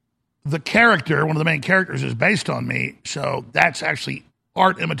the character, one of the main characters, is based on me. So that's actually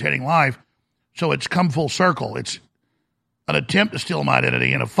art imitating life. So it's come full circle. It's an attempt to steal my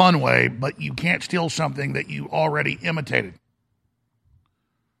identity in a fun way, but you can't steal something that you already imitated.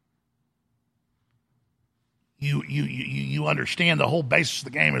 You understand the whole basis of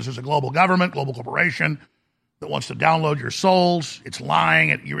the game is there's a global government, global corporation that wants to download your souls. It's lying.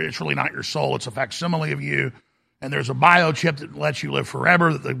 It's really not your soul. It's a facsimile of you. And there's a biochip that lets you live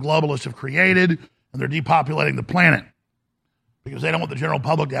forever that the globalists have created, and they're depopulating the planet because they don't want the general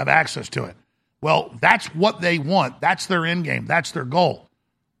public to have access to it. Well, that's what they want. That's their end game. That's their goal.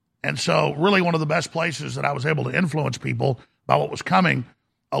 And so really one of the best places that I was able to influence people about what was coming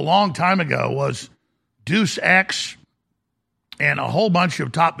a long time ago was Deus Ex, and a whole bunch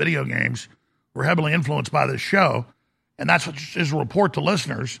of top video games were heavily influenced by this show. And that's what is a report to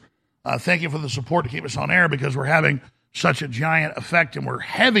listeners. Thank you for the support to keep us on air because we're having such a giant effect and we're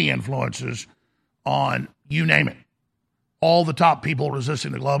heavy influences on you name it. All the top people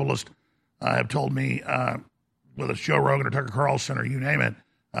resisting the globalist have told me, whether it's Joe Rogan or Tucker Carlson or you name it,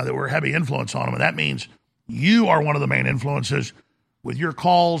 that we're heavy influence on them. And that means you are one of the main influences with your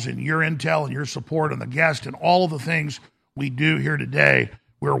calls and your intel and your support and the guest and all of the things we do here today.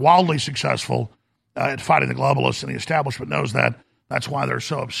 We're wildly successful at fighting the globalists, and the establishment knows that. That's why they're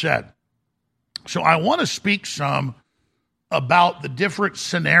so upset. So I want to speak some about the different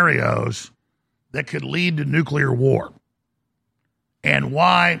scenarios that could lead to nuclear war and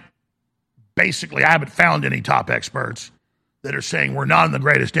why basically I haven't found any top experts that are saying we're not in the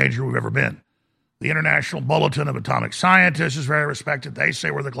greatest danger we've ever been. The International Bulletin of Atomic Scientists is very respected. They say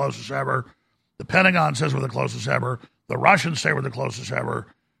we're the closest ever. The Pentagon says we're the closest ever. The Russians say we're the closest ever.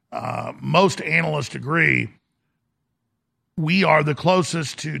 Most analysts agree we are the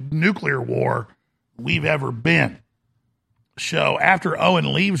closest to nuclear war we've ever been. So after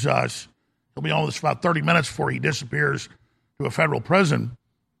Owen leaves us, he'll be on this about 30 minutes before he disappears to a federal prison.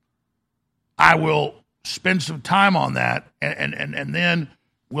 I will spend some time on that, and then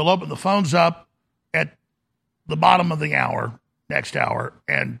we'll open the phones up at the bottom of the hour, next hour,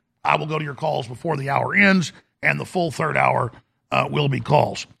 and I will go to your calls before the hour ends, and the full third hour will be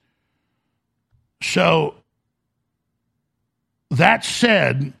calls. So that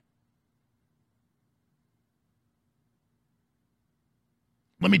said,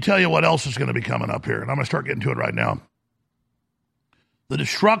 let me tell you what else is going to be coming up here, and I'm going to start getting to it right now. The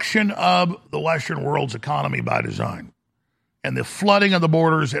destruction of the Western world's economy by design and the flooding of the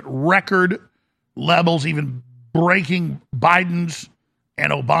borders at record levels, even breaking Biden's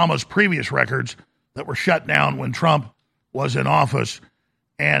and Obama's previous records that were shut down when Trump was in office.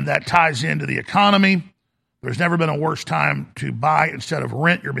 And that ties into the economy. There's never been a worse time to buy instead of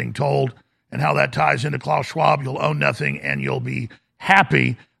rent, you're being told, and how that ties into Klaus Schwab. You'll own nothing and you'll be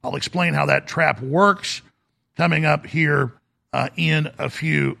happy. I'll explain how that trap works coming up here in a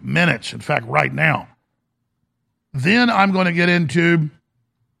few minutes. In fact, right now. Then I'm going to get into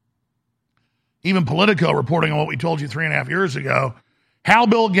even Politico reporting on what we told you 3.5 years ago, how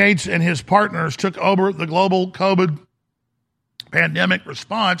Bill Gates and his partners took over the global COVID pandemic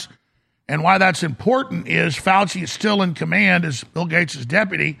response. And why that's important is Fauci is still in command as Bill Gates'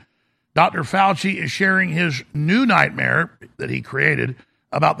 deputy. Dr. Fauci is sharing his new nightmare that he created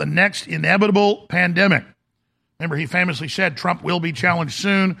about the next inevitable pandemic. Remember, he famously said Trump will be challenged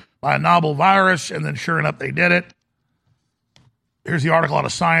soon by a novel virus, and then sure enough, they did it. Here's the article out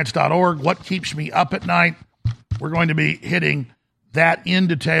of science.org, What Keeps Me Up at Night. We're going to be hitting that in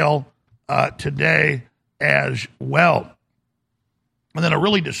detail today as well. And then a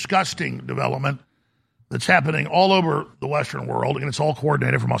really disgusting development that's happening all over the Western world, and it's all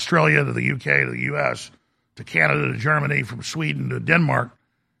coordinated from Australia to the UK to the US to Canada to Germany, from Sweden to Denmark.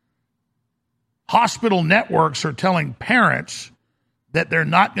 Hospital networks are telling parents that they're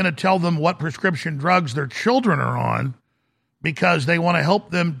not going to tell them what prescription drugs their children are on because they want to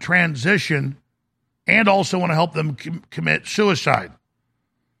help them transition and also want to help them commit suicide.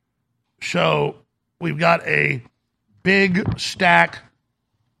 So we've got a big stack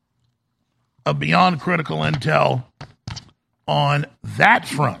of beyond critical intel on that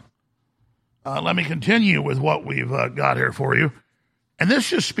front. Let me continue with what we've got here for you. And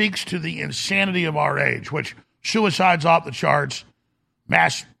this just speaks to the insanity of our age, which suicide's off the charts.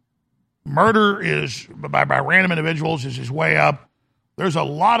 Mass murder is by random individuals is way up. There's a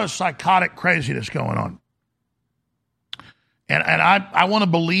lot of psychotic craziness going on. And I want to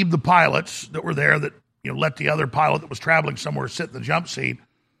believe the pilots that were there that let the other pilot that was traveling somewhere sit in the jump seat.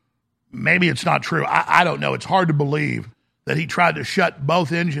 Maybe it's not true. I don't know. It's hard to believe that he tried to shut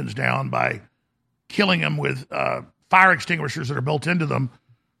both engines down by killing them with fire extinguishers that are built into them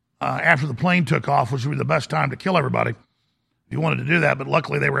after the plane took off, which would be the best time to kill everybody if you wanted to do that. But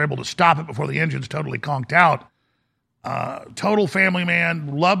luckily they were able to stop it before the engines totally conked out. Total family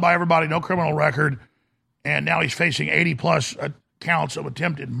man, loved by everybody, no criminal record. And now he's facing 80-plus counts of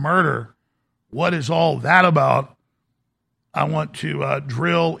attempted murder. What is all that about? I want to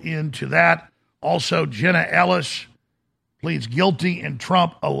drill into that. Also, Jenna Ellis pleads guilty in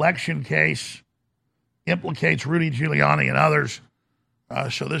Trump election case, implicates Rudy Giuliani and others.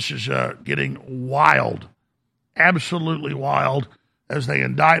 So this is getting wild, absolutely wild, as they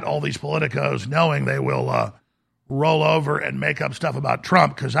indict all these politicos, knowing they will roll over and make up stuff about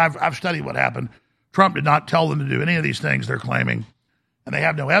Trump, because I've studied what happened. Trump did not tell them to do any of these things they're claiming, and they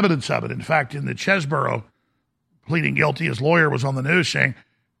have no evidence of it. In fact, in the Chesborough pleading guilty, his lawyer was on the news saying,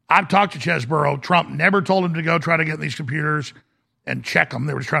 I've talked to Chesborough. Trump never told him to go try to get in these computers and check them.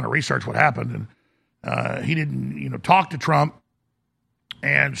 They were just trying to research what happened. And he didn't, talk to Trump.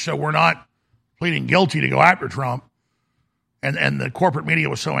 And so we're not pleading guilty to go after Trump. And the corporate media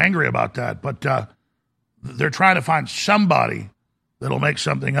was so angry about that. But they're trying to find somebody that'll make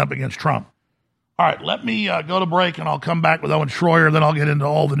something up against Trump. All right, let me go to break, and I'll come back with Owen Schroyer. Then I'll get into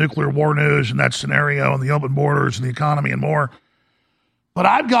all the nuclear war news and that scenario and the open borders and the economy and more. But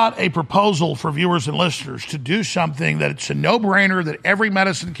I've got a proposal for viewers and listeners to do something that it's a no-brainer that every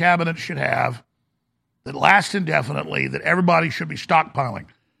medicine cabinet should have, that lasts indefinitely, that everybody should be stockpiling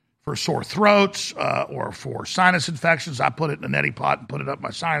for sore throats or for sinus infections. I put it in a neti pot and put it up my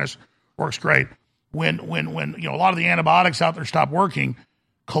sinus. Works great. When a lot of the antibiotics out there stop working,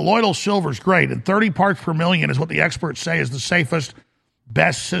 colloidal silver is great, and 30 parts per million is what the experts say is the safest,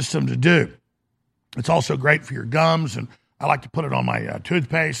 best system to do. It's also great for your gums, and I like to put it on my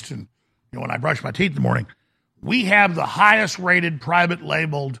toothpaste and when I brush my teeth in the morning. We have the highest rated private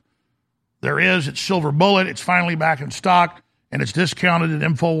labeled there is. It's Silver Bullet. It's finally back in stock, and it's discounted at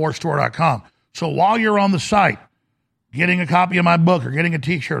InfoWarsStore.com. So while you're on the site, getting a copy of my book or getting a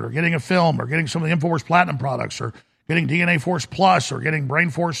T-shirt or getting a film or getting some of the InfoWars Platinum products or getting DNA Force Plus or getting Brain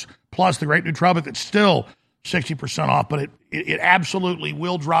Force Plus, the great nootropic that's still 60% off, but it absolutely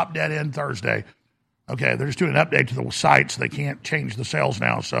will drop dead end Thursday. Okay, they're just doing an update to the site, so they can't change the sales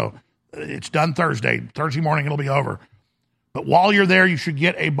now. So it's done Thursday. Thursday morning, it'll be over. But while you're there, you should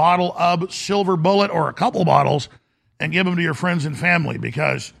get a bottle of Silver Bullet or a couple bottles and give them to your friends and family,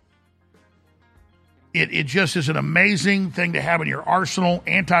 because it just is an amazing thing to have in your arsenal,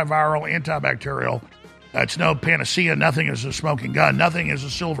 antiviral, antibacterial. It's no panacea. Nothing is a smoking gun. Nothing is a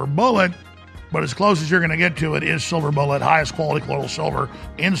silver bullet. But as close as you're going to get to it is Silver Bullet, highest quality colloidal silver,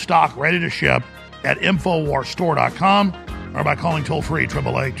 in stock, ready to ship at InfoWarsStore.com or by calling toll-free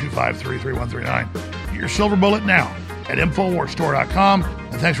 888-253-3139. Get your Silver Bullet now at InfoWarsStore.com.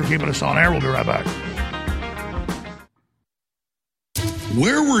 And thanks for keeping us on air. We'll be right back.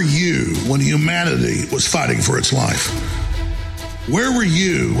 Where were you when humanity was fighting for its life? Where were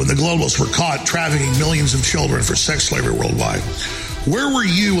you when the globalists were caught trafficking millions of children for sex slavery worldwide? Where were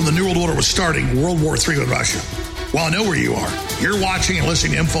you when the New World Order was starting World War III with Russia? Well, I know where you are. You're watching and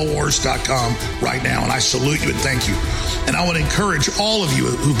listening to Infowars.com right now, and I salute you and thank you. And I want to encourage all of you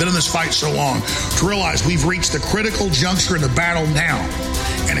who've been in this fight so long to realize we've reached the critical juncture in the battle now.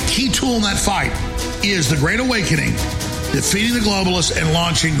 And a key tool in that fight is the Great Awakening, defeating the globalists and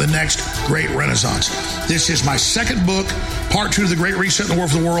launching the next great renaissance. This is my second book, part 2 of The Great Reset and the War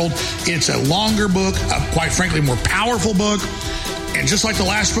for the World. It's a longer book, quite frankly, more powerful book. And just like the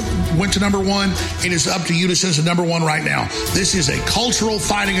last book went to number 1, it is up to you to send us to number 1 right now. This is a cultural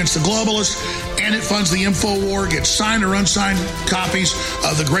fight against the globalists, and it funds the InfoWar. Get signed or unsigned copies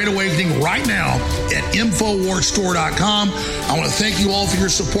of The Great Awakening right now at InfoWarsStore.com. I want to thank you all for your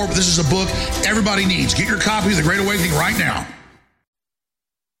support, but this is a book everybody needs. Get your copy of The Great Awakening right now.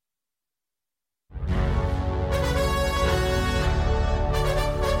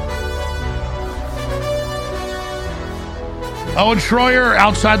 Owen Schroyer,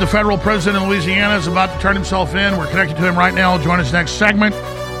 outside the federal prison in Louisiana, is about to turn himself in. We're connected to him right now. He'll join us next segment.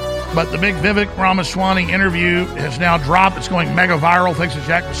 But the big Vivek Ramaswamy interview has now dropped. It's going mega viral thanks to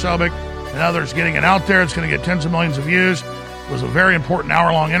Jack Posobiec and others getting it out there. It's going to get tens of millions of views. It was a very important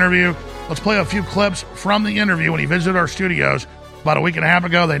hour-long interview. Let's play a few clips from the interview when he visited our studios about a week and a half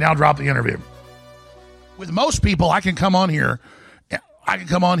ago. They now dropped the interview. With most people, I can come on here,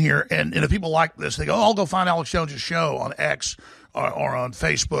 and if people like this, they go, I'll go find Alex Jones' show on X or on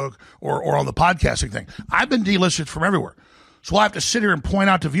Facebook or on the podcasting thing. I've been delisted from everywhere. So I have to sit here and point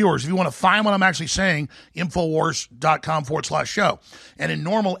out to viewers, if you want to find what I'm actually saying, Infowars.com/show. And in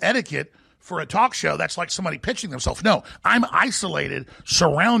normal etiquette for a talk show, that's like somebody pitching themselves. No, I'm isolated,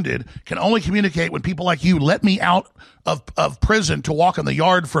 surrounded, can only communicate when people like you let me out of prison to walk in the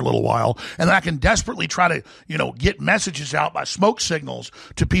yard for a little while, and then I can desperately try to, get messages out by smoke signals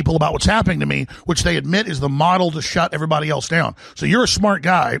to people about what's happening to me, which they admit is the model to shut everybody else down. So you're a smart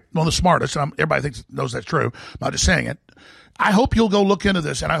guy, one of the smartest, and everybody knows that's true. I'm not just saying it. I hope you'll go look into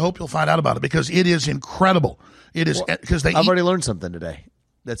this, and I hope you'll find out about it, because it is incredible. It is, because I've already learned something today.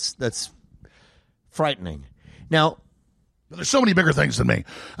 That's frightening. Now, there's so many bigger things than me.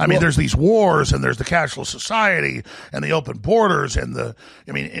 I mean, there's these wars, and there's the cashless society, and the open borders, and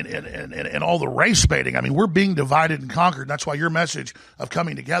and all the race baiting. I mean, we're being divided and conquered. That's why your message of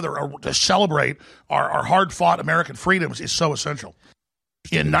coming together to celebrate our hard-fought American freedoms is so essential.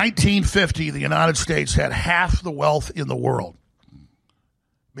 In 1950, the United States had half the wealth in the world.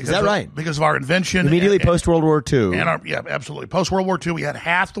 Is that right? Because of our invention. Immediately post-World War II. Yeah, absolutely. Post-World War II, we had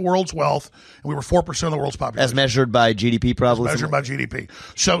half the world's wealth, and we were 4% of the world's population. As measured by GDP, probably? As measured by GDP.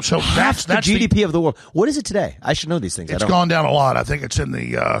 So that's the GDP of the world. What is it today? I should know these things. It's gone down a lot. I think it's in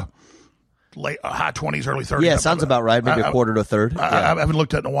the late high 20s, early 30s. Yeah, sounds about right. Maybe a quarter to a third. I haven't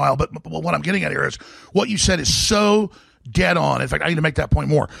looked at it in a while, but what I'm getting at here is what you said is so dead on. In fact, I need to make that point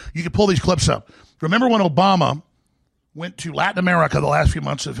more. You can pull these clips up. Remember when Obama went to Latin America the last few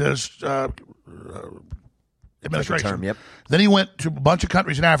months of his administration? Term, yep. Then he went to a bunch of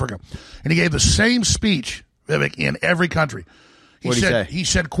countries in Africa, and he gave the same speech, Vivek, in every country. What did he say? He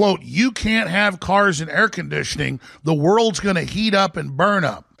said, quote, "You can't have cars and air conditioning. The world's going to heat up and burn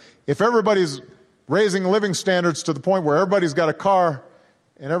up." If everybody's raising living standards to the point where everybody's got a car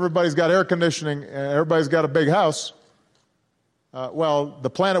and everybody's got air conditioning and everybody's got a big house, well, the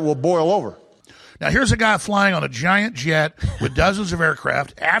planet will boil over. Now, here's a guy flying on a giant jet with dozens of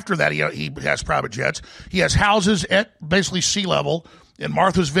aircraft. After that, he has private jets. He has houses at basically sea level in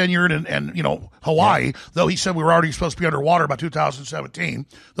Martha's Vineyard and Hawaii, yeah. Though he said we were already supposed to be underwater by 2017,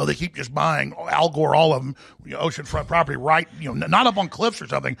 though they keep just buying Al Gore, all of them, oceanfront property, right, not up on cliffs or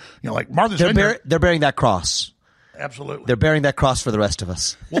something, like Martha's Vineyard. They're bearing that cross. Absolutely. They're bearing that cross for the rest of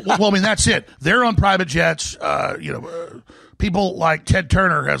us. Well, I mean, that's it. They're on private jets, people like Ted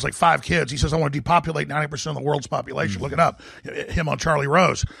Turner has like 5 kids. He says, I want to depopulate 90% of the world's population. Mm-hmm. Look it up. Him on Charlie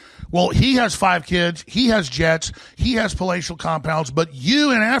Rose. Well, he has 5 kids. He has jets. He has palatial compounds. But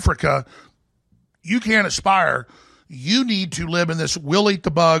you in Africa, you can't aspire. You need to live in this will eat the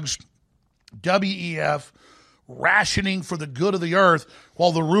bugs, WEF, rationing for the good of the earth,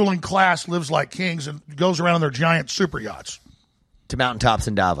 while the ruling class lives like kings and goes around in their giant super yachts. To mountaintops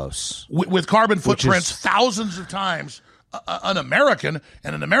in Davos. With carbon footprints thousands of times an American,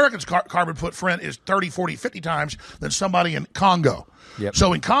 and an American's carbon footprint is 30, 40, 50 times than somebody in Congo. Yep.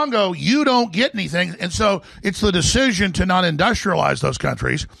 So in Congo, you don't get anything, and so it's the decision to not industrialize those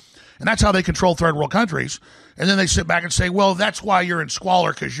countries, and that's how they control third world countries. And then they sit back and say, well, that's why you're in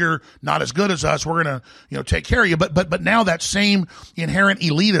squalor, because you're not as good as us. We're going to take care of you. But now that same inherent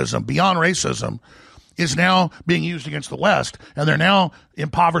elitism beyond racism is now being used against the West, and they're now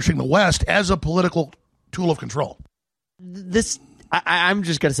impoverishing the West as a political tool of control. I'm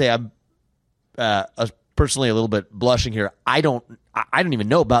just going to say I'm personally a little bit blushing here. I don't even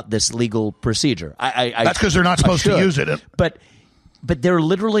know about this legal procedure. That's because they're not supposed to use it. But they're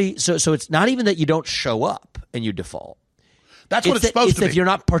literally so it's not even that you don't show up and you default. That's what it's supposed to be. If you're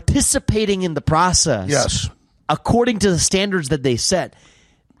not participating in the process, yes, according to the standards that they set.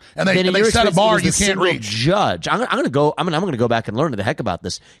 And they set a bar you can't reach. Judge, I'm going to go back and learn the heck about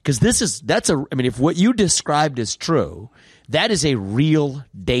this, because if what you described is true, that is a real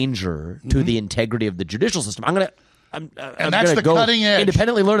danger to the integrity of the judicial system. I'm going to go cutting edge.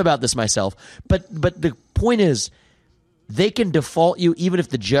 Independently learn about this myself. But the point is, they can default you even if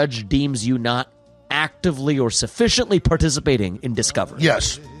the judge deems you not actively or sufficiently participating in discovery.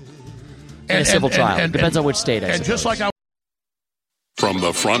 Yes, in a civil trial. It depends on which state. And just like from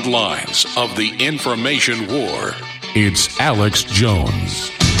the front lines of the information war, it's Alex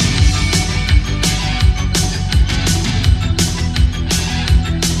Jones.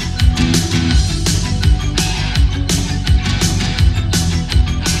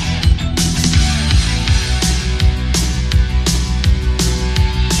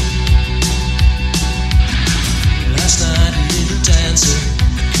 Last night a little dancer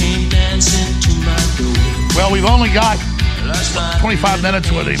came dancing to my door. Well, we've only got 25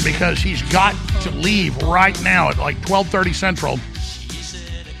 minutes with him because he's got to leave right now at like 12:30 Central.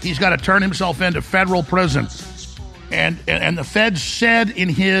 He's got to turn himself into federal prison. And the judge said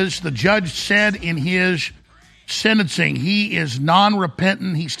in his sentencing, he is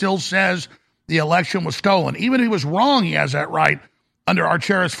non-repentant. He still says the election was stolen. Even if he was wrong, he has that right under our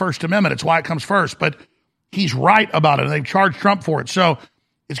cherished First Amendment. It's why it comes first. But he's right about it, and they've charged Trump for it. So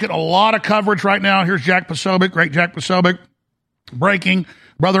it's getting a lot of coverage right now. Here's Jack Posobiec, great Jack Posobiec. Breaking,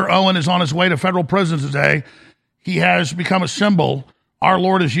 Brother Owen is on his way to federal prison today. He has become a symbol. Our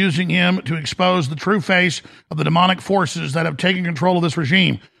Lord is using him to expose the true face of the demonic forces that have taken control of this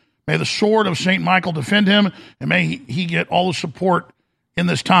regime. May the sword of St. Michael defend him, and may he get all the support in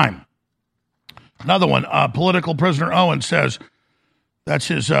this time. Another one, political prisoner Owen says, that's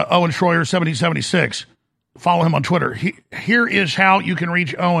his Owen Schroyer 1776. Follow him on Twitter. Here is how you can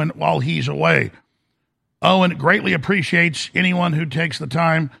reach Owen while he's away. Owen greatly appreciates anyone who takes the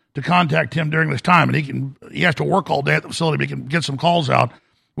time to contact him during this time, and he has to work all day at the facility, but he can get some calls out.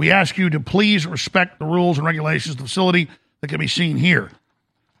 We ask you to please respect the rules and regulations of the facility that can be seen here.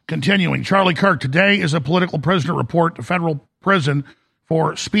 Continuing, Charlie Kirk today is a political prisoner report to federal prison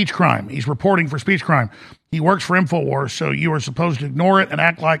for speech crime. He's reporting for speech crime. He works for InfoWars, so you are supposed to ignore it and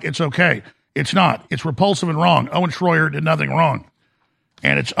act like it's okay. It's not. It's repulsive and wrong. Owen Schroyer did nothing wrong.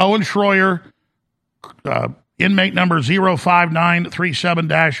 And it's Owen Schroyer, inmate number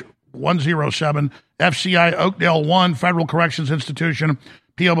 05937-107, FCI Oakdale 1, Federal Corrections Institution,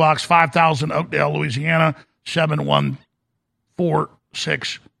 P.O. Box 5000, Oakdale, Louisiana,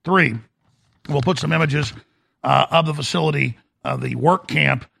 71463. We'll put some images of the facility, the work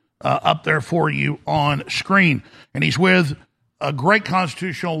camp, up there for you on screen. And he's with a great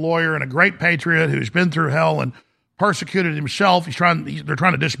constitutional lawyer and a great patriot who's been through hell and persecuted himself. They're trying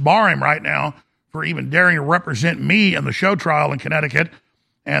to disbar him right now for even daring to represent me in the show trial in Connecticut.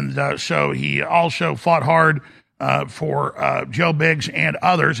 And so he also fought hard for Joe Biggs and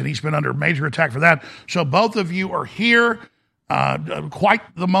others, and he's been under major attack for that. So both of you are here. Quite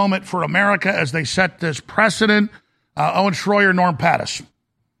the moment for America as they set this precedent. Owen Schroyer, Norm Pattis.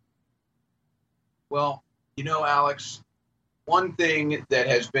 Well, Alex, one thing that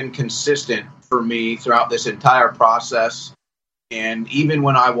has been consistent for me throughout this entire process, and even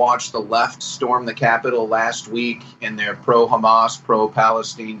when I watched the left storm the Capitol last week in their pro-Hamas,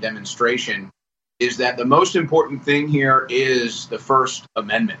 pro-Palestine demonstration, is that the most important thing here is the First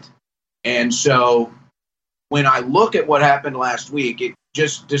Amendment. And so when I look at what happened last week, it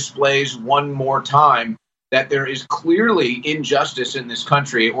just displays one more time that there is clearly injustice in this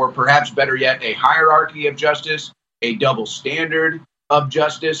country, or perhaps better yet, a hierarchy of justice, a double standard of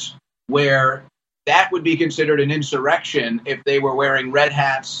justice, where that would be considered an insurrection if they were wearing red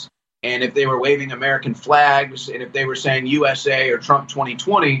hats and if they were waving American flags and if they were saying USA or Trump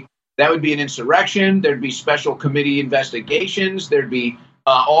 2020. That would be an insurrection. There'd be special committee investigations. There'd be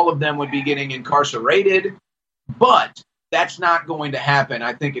all of them would be getting incarcerated. But that's not going to happen.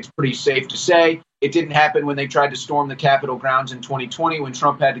 I think it's pretty safe to say. It didn't happen when they tried to storm the Capitol grounds in 2020 when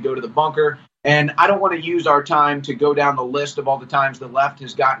Trump had to go to the bunker. And I don't want to use our time to go down the list of all the times the left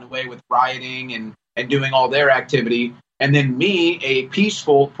has gotten away with rioting and doing all their activity. And then me, a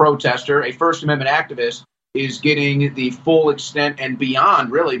peaceful protester, a First Amendment activist, is getting the full extent and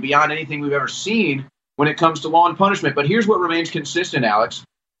beyond anything we've ever seen when it comes to law and punishment. But here's what remains consistent, Alex,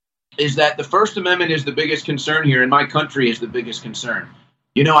 is that the First Amendment is the biggest concern here, and my country is the biggest concern.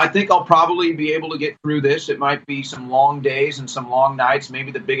 You know, I think I'll probably be able to get through this. It might be some long days and some long nights,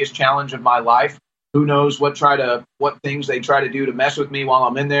 maybe the biggest challenge of my life. Who knows what things they try to do to mess with me while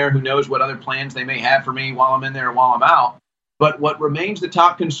I'm in there? Who knows what other plans they may have for me while I'm in there and while I'm out? But what remains the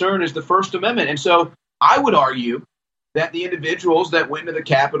top concern is the First Amendment. And so I would argue that the individuals that went to the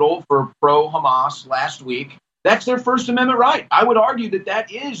Capitol for pro-Hamas last week, that's their First Amendment right. I would argue that that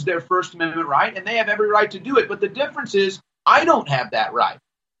is their First Amendment right, and they have every right to do it. But the difference is I don't have that right.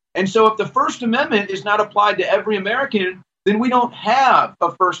 And so if the First Amendment is not applied to every American, then we don't have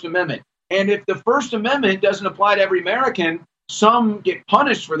a First Amendment. And if the First Amendment doesn't apply to every American, some get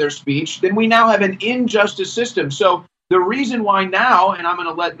punished for their speech, then we now have an injustice system. So the reason why now, and I'm going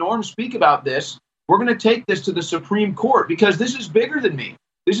to let Norm speak about this, we're going to take this to the Supreme Court because this is bigger than me.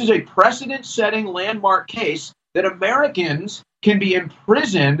 This is a precedent-setting landmark case that Americans can be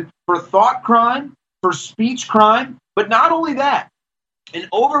imprisoned for thought crime, for speech crime, but not only that, an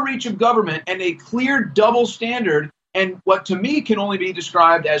overreach of government and a clear double standard and what to me can only be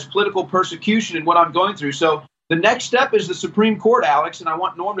described as political persecution in what I'm going through. So the next step is the Supreme Court, Alex, and I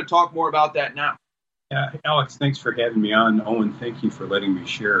want Norm to talk more about that now. Yeah, Alex, thanks for having me on. Owen, thank you for letting me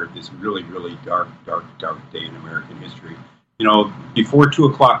share this really, really dark day in American history. You know, before 2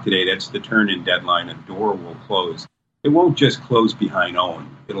 o'clock today, that's the turn-in deadline, a door will close. It won't just close behind Owen.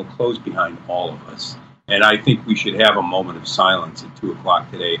 It'll close behind all of us. And I think we should have a moment of silence at 2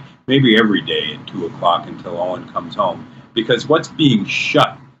 o'clock today, maybe every day at 2 o'clock until Owen comes home. Because what's being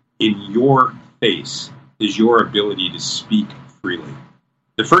shut in your face is your ability to speak freely.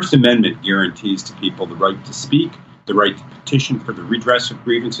 The First Amendment guarantees to people the right to speak, the right to petition for the redress of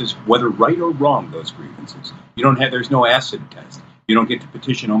grievances, whether right or wrong those grievances. There's no acid test. You don't get to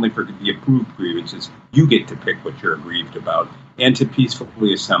petition only for the approved grievances. You get to pick what you're aggrieved about and to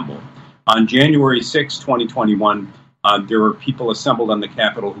peacefully assemble. On January 6, 2021, there were people assembled on the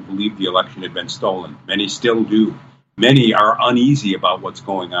Capitol who believed the election had been stolen. Many still do. Many are uneasy about what's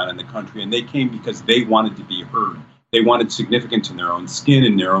going on in the country, and they came because they wanted to be heard. They wanted significance in their own skin,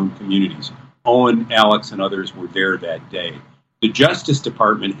 in their own communities. Owen, Alex, and others were there that day. The Justice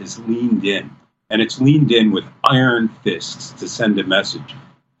Department has leaned in, and it's leaned in with iron fists to send a message.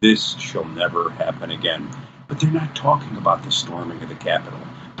 This shall never happen again. But they're not talking about the storming of the Capitol.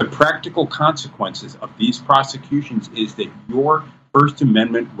 The practical consequences of these prosecutions is that your First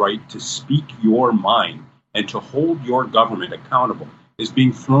Amendment right to speak your mind and to hold your government accountable is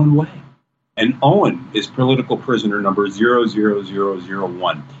being thrown away. And Owen is political prisoner number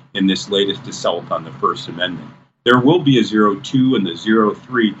 00001 in this latest assault on the First Amendment. There will be a 02 and the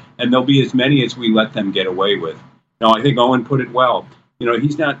 03, and there'll be as many as we let them get away with. Now, I think Owen put it well.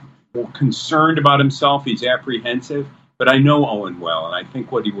 He's not concerned about himself. He's apprehensive. But I know Owen well, and I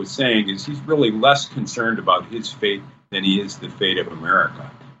think what he was saying is he's really less concerned about his fate than he is the fate of America.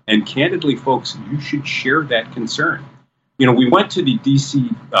 And candidly, folks, you should share that concern. We went to the D.C.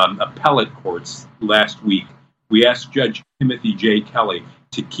 appellate courts last week. We asked Judge Timothy J. Kelly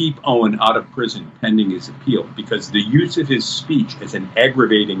to keep Owen out of prison pending his appeal because the use of his speech as an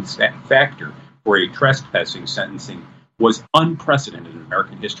aggravating factor for a trespassing sentencing was unprecedented in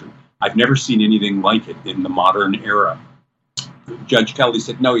American history. I've never seen anything like it in the modern era. Judge Kelly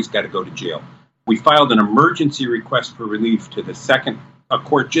said, no, he's got to go to jail. We filed an emergency request for relief to the second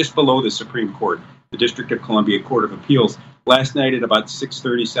court just below the Supreme Court, the District of Columbia Court of Appeals. Last night at about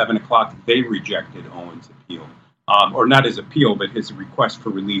 6:30, 7 o'clock, they rejected Owen's appeal. Or not his appeal, but his request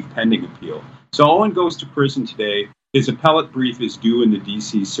for relief pending appeal. So Owen goes to prison today. His appellate brief is due in the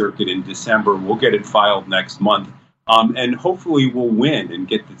D.C. Circuit in December. We'll get it filed next month. And hopefully we'll win and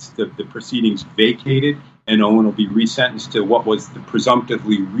get the proceedings vacated, and Owen will be resentenced to what was the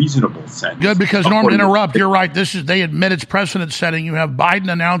presumptively reasonable sentence. Good, because Norm, to interrupt, you're right. They admit it's precedent setting. You have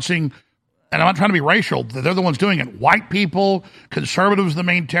Biden announcing, and I'm not trying to be racial, they're the ones doing it. White people, conservatives, the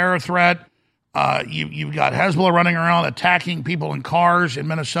main terror threat. You've got Hezbollah running around attacking people in cars in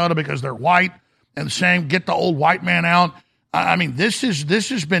Minnesota because they're white and saying, get the old white man out. I mean, this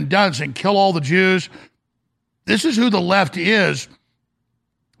has been done, saying kill all the Jews. This is who the left is.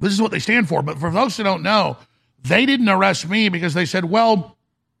 This is what they stand for. But for folks who don't know, they didn't arrest me because they said, well,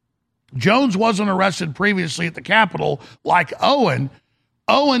 Jones wasn't arrested previously at the Capitol like Owen.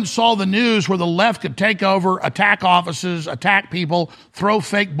 Owen saw the news where the left could take over, attack offices, attack people, throw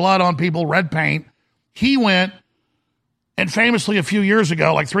fake blood on people, red paint. He went and famously a few years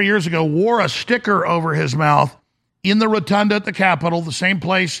ago, like 3 years ago, wore a sticker over his mouth in the rotunda at the Capitol, the same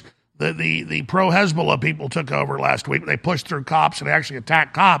place the pro-Hezbollah people took over last week. They pushed through cops and actually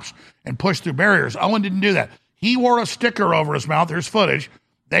attacked cops and pushed through barriers. Owen didn't do that. He wore a sticker over his mouth. There's footage.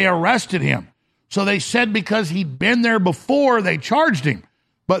 They arrested him. So they said because he'd been there before, they charged him.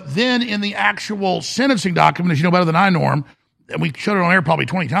 But then in the actual sentencing document, as you know better than I, Norm, and we showed it on air probably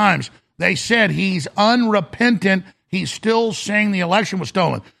 20 times, they said he's unrepentant. He's still saying the election was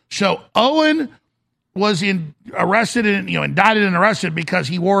stolen. So Owen was arrested and indicted and arrested because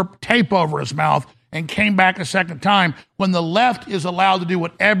he wore tape over his mouth and came back a second time when the left is allowed to do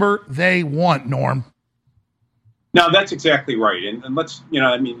whatever they want, Norm. No, that's exactly right. And let's,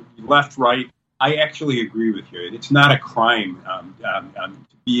 left, right, I actually agree with you. It's not a crime to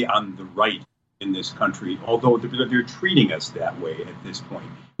be on the right in this country, although they're treating us that way at this point.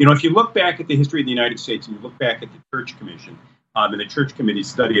 If you look back at the history of the United States and you look back at the Church Commission and the Church Committee's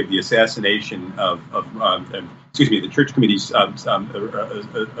study of the assassination the Church Committee's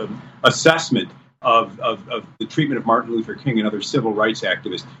assessment of the treatment of Martin Luther King and other civil rights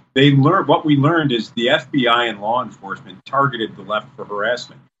activists, what we learned is the FBI and law enforcement targeted the left for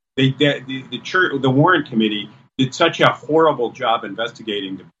harassment. The Warren Committee did such a horrible job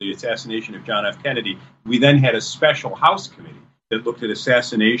investigating the assassination of John F. Kennedy. We then had a special House committee that looked at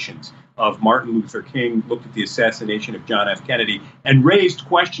assassinations of Martin Luther King, looked at the assassination of John F. Kennedy, and raised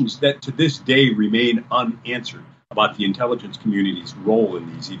questions that to this day remain unanswered about the intelligence community's role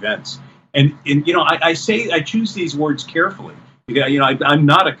in these events. And I choose these words carefully. I'm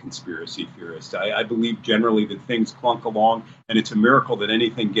not a conspiracy theorist. I believe generally that things clunk along, and it's a miracle that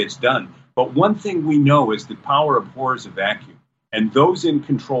anything gets done. But one thing we know is that power abhors a vacuum, and those in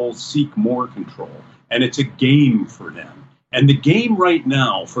control seek more control, and it's a game for them. And the game right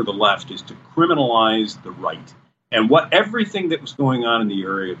now for the left is to criminalize the right. And everything that was going on in the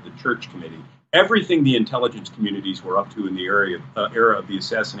area of the Church Committee, everything the intelligence communities were up to in the era of the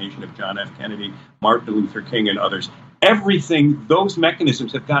assassination of John F. Kennedy, Martin Luther King, and others, everything, those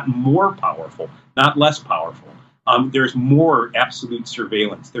mechanisms have gotten more powerful, not less powerful. There's more absolute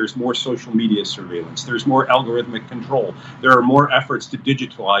surveillance. There's more social media surveillance. There's more algorithmic control. There are more efforts to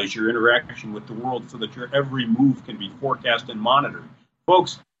digitalize your interaction with the world so that your every move can be forecast and monitored.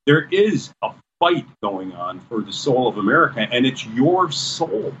 Folks, there is a fight going on for the soul of America, and it's your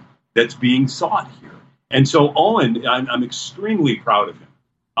soul that's being sought here. And so Owen, I'm extremely proud of him.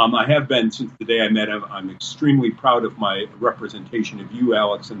 I have been since the day I met him. I'm extremely proud of my representation of you,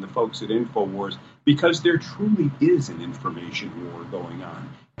 Alex, and the folks at InfoWars, because there truly is an information war going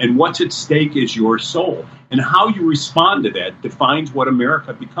on. And what's at stake is your soul. And how you respond to that defines what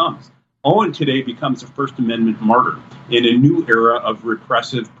America becomes. Owen today becomes a First Amendment martyr in a new era of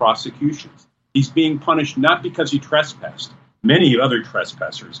repressive prosecutions. He's being punished not because he trespassed. Many other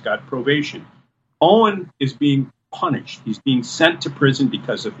trespassers got probation. Owen is being punished. He's being sent to prison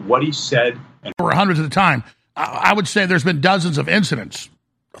because of what he said. And for hundreds of the time, I would say there's been dozens of incidents.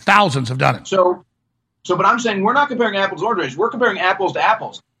 Thousands have done it. But I'm saying we're not comparing apples to oranges. We're comparing apples to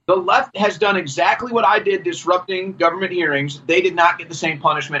apples. The left has done exactly what I did disrupting government hearings. They did not get the same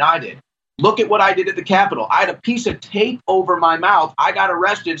punishment I did. Look at what I did at the Capitol. I had a piece of tape over my mouth. I got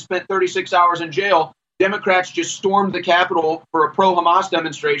arrested, spent 36 hours in jail. Democrats just stormed the Capitol for a pro-Hamas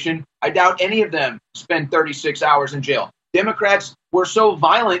demonstration. I doubt any of them spent 36 hours in jail. Democrats were so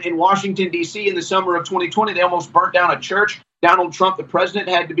violent in Washington, D.C. in the summer of 2020, they almost burnt down a church. Donald Trump, the president,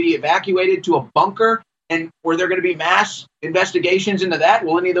 had to be evacuated to a bunker. And were there going to be mass investigations into that?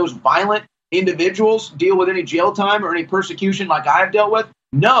 Will any of those violent individuals deal with any jail time or any persecution like I've dealt with?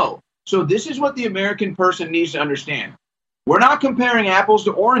 No. So this is what the American person needs to understand. We're not comparing apples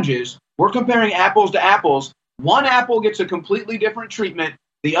to oranges. We're comparing apples to apples. One apple gets a completely different treatment.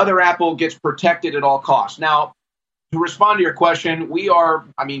 The other apple gets protected at all costs. Now, to respond to your question, we are,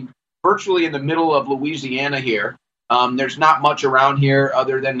 virtually in the middle of Louisiana here. There's not much around here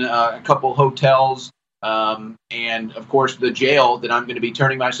other than a couple hotels and, of course, the jail that I'm going to be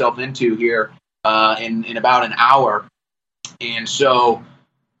turning myself into here in about an hour. And so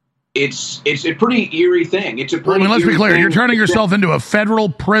it's a pretty eerie thing. It's a pretty let's be clear. Thing. You're turning yourself into a federal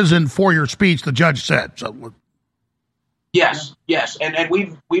prison for your speech, the judge said. So. Yes. And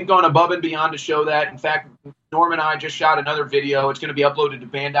we've gone above and beyond to show that. In fact, Norm and I just shot another video. It's going to be uploaded to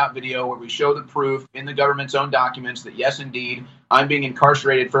Band-Out Video where we show the proof in the government's own documents that, yes, indeed, I'm being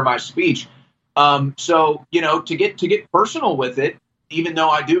incarcerated for my speech. So, to get personal with it, even though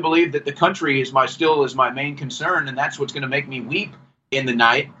I do believe that the country still is my main concern, and that's what's going to make me weep in the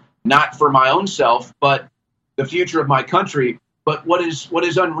night, not for my own self, but the future of my country. But what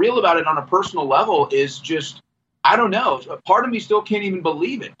is unreal about it on a personal level is just, I don't know. Part of me still can't even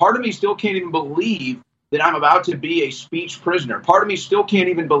believe it. Part of me still can't even believe that I'm about to be a speech prisoner. Part of me still can't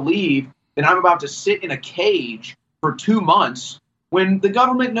even believe that I'm about to sit in a cage for 2 months when the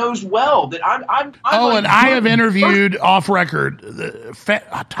government knows well that I'm and I have interviewed off record the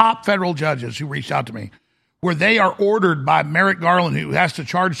top federal judges who reached out to me, where they are ordered by Merrick Garland, who has to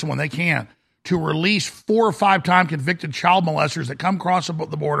charge someone they can't, to release 4 or 5 time convicted child molesters that come across the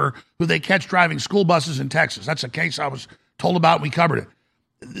border who they catch driving school buses in Texas. That's a case I was told about, and we covered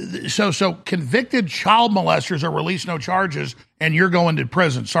it. So convicted child molesters are released, no charges, and you're going to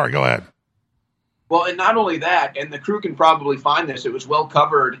prison. Sorry, go ahead. Well, and not only that, and the crew can probably find this, it was well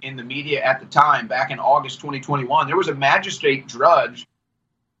covered in the media at the time, back in August 2021. There was a magistrate judge,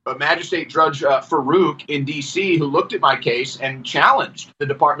 Farouk in D.C., who looked at my case and challenged the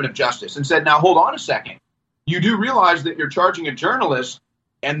Department of Justice and said, now, hold on a second. You do realize that you're charging a journalist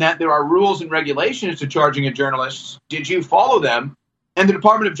and that there are rules and regulations to charging a journalist. Did you follow them? And the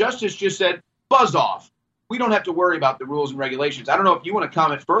Department of Justice just said, buzz off. We don't have to worry about the rules and regulations. I don't know if you want to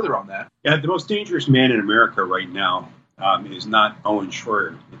comment further on that. Yeah, the most dangerous man in America right now is not Owen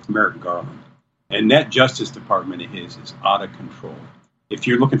Schroyer. It's Merrick Garland. And that Justice Department of his is out of control. If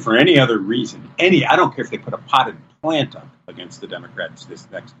you're looking for any other reason, I don't care if they put a potted plant up against the Democrats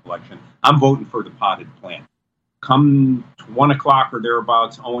this next election, I'm voting for the potted plant. Come 1 o'clock or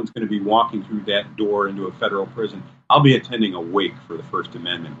thereabouts, Owen's going to be walking through that door into a federal prison. I'll be attending a wake for the First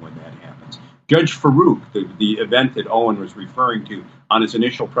Amendment when that happens. Judge Farouk, the event that Owen was referring to on his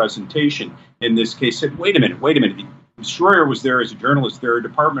initial presentation in this case, said, wait a minute. Schroyer was there as a journalist. There are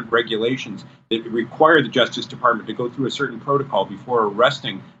department regulations that require the Justice Department to go through a certain protocol before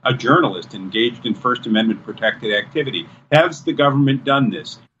arresting a journalist engaged in First Amendment protected activity. Has the government done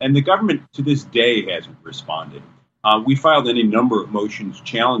this? And the government to this day hasn't responded. We filed any number of motions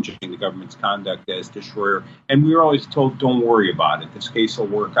challenging the government's conduct as to Schroyer, and we were always told, don't worry about it. This case will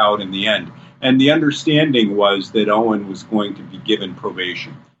work out in the end. And the understanding was that Owen was going to be given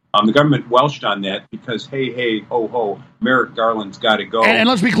probation. The government welched on that because, hey, ho, ho, Merrick Garland's got to go. And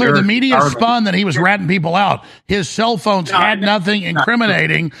let's be clear, the media spun that he was ratting people out. His cell phones had nothing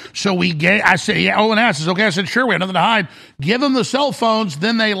incriminating, so I said, Owen asks, okay, I said, sure, we have nothing to hide. Give them the cell phones,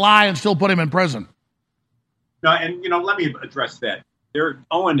 then they lie and still put him in prison. No, and, let me address that.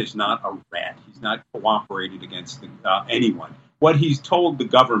 Owen is not a rat. He's not cooperated against anyone. What he's told the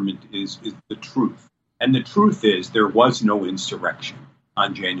government is the truth. And the truth is there was no insurrection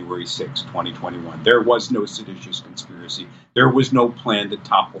on January 6, 2021. There was no seditious conspiracy. There was no plan to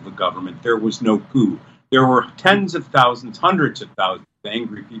topple the government. There was no coup. There were tens of thousands, hundreds of thousands of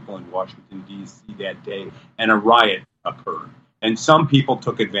angry people in Washington, D.C. that day, and a riot occurred. And some people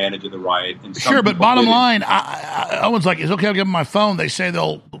took advantage of the riot. And sure, but bottom line, Owen's like, it's okay, I'll give them my phone. They say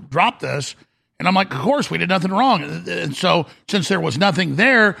they'll drop this. And I'm like, of course, we did nothing wrong. And so since there was nothing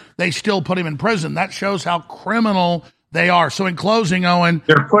there, they still put him in prison. That shows how criminal they are. So in closing, Owen.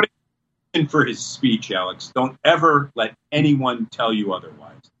 They're putting him in for his speech, Alex. Don't ever let anyone tell you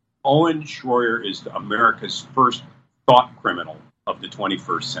otherwise. Owen Schroyer is America's first thought criminal of the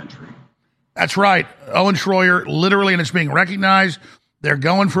 21st century. That's right. Owen Schroyer, literally, and it's being recognized. They're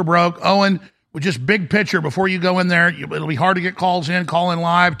going for broke. Owen, with just big picture, before you go in there, it'll be hard to get calls in, call in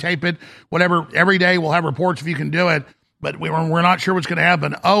live, tape it, whatever. Every day we'll have reports if you can do it, but we're not sure what's going to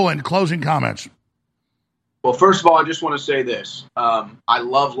happen. Owen, closing comments. Well, first of all, I just want to say this. I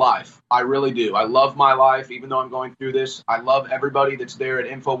love life. I really do. I love my life, even though I'm going through this. I love everybody that's there at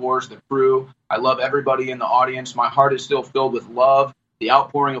InfoWars, the crew. I love everybody in the audience. My heart is still filled with love. The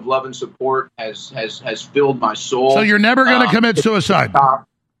outpouring of love and support has filled my soul. So you're never going to commit suicide?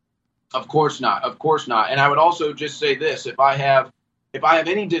 Of course not. Of course not. And I would also just say this: if I have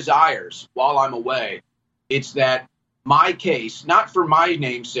any desires while I'm away, it's that my case, not for my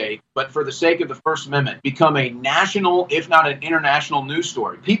namesake, but for the sake of the First Amendment, become a national, if not an international news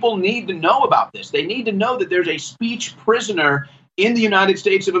story. People need to know about this. They need to know that there's a speech prisoner in the United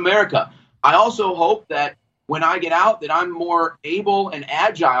States of America. I also hope that when I get out, that I'm more able and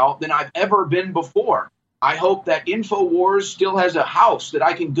agile than I've ever been before. I hope that InfoWars still has a house that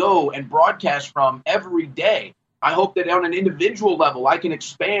I can go and broadcast from every day. I hope that on an individual level, I can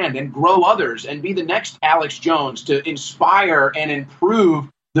expand and grow others and be the next Alex Jones to inspire and improve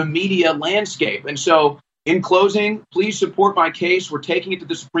the media landscape. And so in closing, please support my case. We're taking it to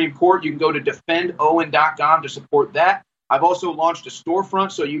the Supreme Court. You can go to defendowen.com to support that. I've also launched a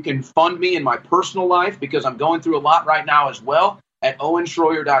storefront so you can fund me in my personal life because I'm going through a lot right now as well at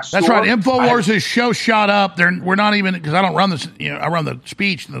owenschroyer.store. That's right. InfoWars' show shot up. We're not even, because I don't run this, I run the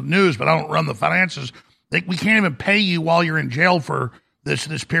speech and the news, but I don't run the finances. We can't even pay you while you're in jail for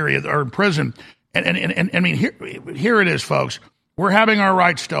this period or in prison. And I mean, here it is, folks. We're having our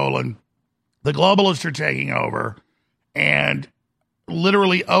rights stolen. The globalists are taking over, and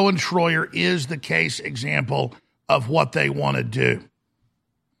literally Owen Schroyer is the case example of what they want to do.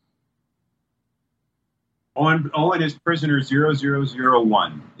 Owen is prisoner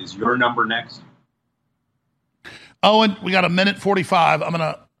 0001. Is your number next? Owen, we got 1:45. I'm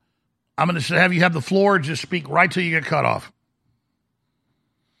gonna have you have the floor. Just speak right till you get cut off.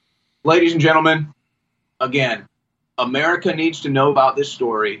 Ladies and gentlemen, again, America needs to know about this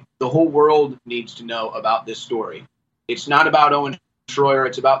story. The whole world needs to know about this story. It's not about Owen Schroyer.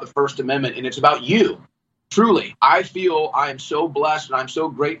 It's about the First Amendment, and it's about you. Truly, I feel I am so blessed and I'm so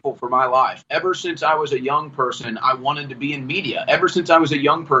grateful for my life. Ever since I was a young person, I wanted to be in media. Ever since I was a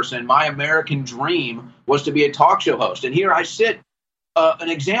young person, my American dream was to be a talk show host. And here I sit, an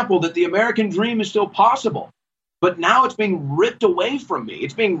example that the American dream is still possible. But now it's being ripped away from me.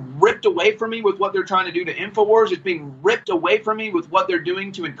 It's being ripped away from me with what they're trying to do to InfoWars. It's being ripped away from me with what they're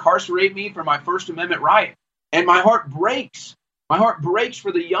doing to incarcerate me for my First Amendment right. And my heart breaks. My heart breaks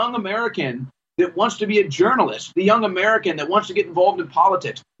for the young American that wants to be a journalist, the young American that wants to get involved in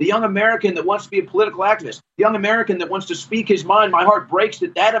politics, the young American that wants to be a political activist, the young American that wants to speak his mind. My heart breaks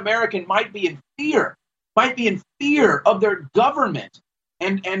that American might be in fear of their government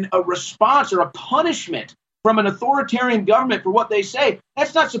and a response or a punishment from an authoritarian government for what they say.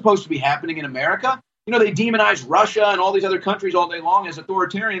 That's not supposed to be happening in America. You know, they demonize Russia and all these other countries all day long as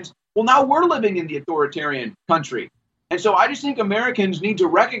authoritarians. Well, now we're living in the authoritarian country. And so I just think Americans need to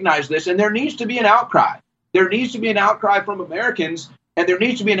recognize this, and there needs to be an outcry. There needs to be an outcry from Americans, and there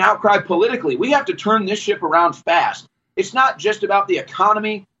needs to be an outcry politically. We have to turn this ship around fast. It's not just about the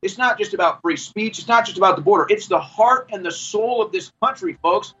economy. It's not just about free speech. It's not just about the border. It's the heart and the soul of this country,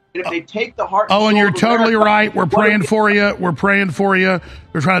 folks. And if they take the heart and soul and you're of totally America, right. We're praying for you. We're praying for you.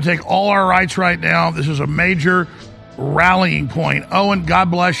 They're trying to take all our rights right now. This is a major rallying point. Owen, God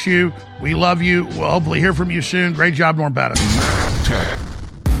bless you. We love you. We'll hopefully hear from you soon. Great job, Norm Pattis.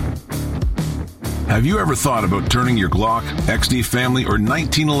 Have you ever thought about turning your Glock, XD Family, or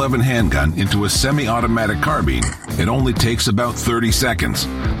 1911 handgun into a semi-automatic carbine? It only takes about 30 seconds.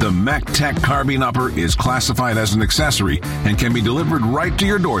 The MacTech Carbine Upper is classified as an accessory and can be delivered right to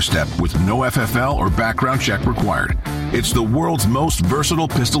your doorstep with no FFL or background check required. It's the world's most versatile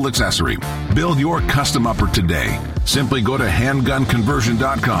pistol accessory. Build your custom upper today. Simply go to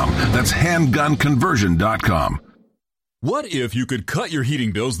handgunconversion.com. That's handgunconversion.com. What if you could cut your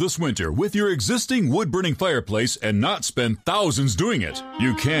heating bills this winter with your existing wood-burning fireplace and not spend thousands doing it?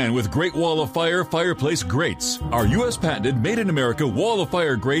 You can with Great Wall of Fire fireplace grates. Our U.S. patented made-in-America Wall of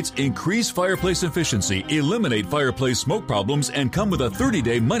Fire grates increase fireplace efficiency, eliminate fireplace smoke problems, and come with a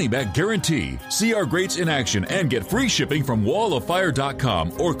 30-day money-back guarantee. See our grates in action and get free shipping from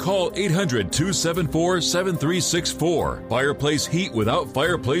walloffire.com or call 800-274-7364. Fireplace heat without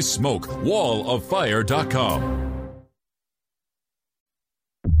fireplace smoke. walloffire.com.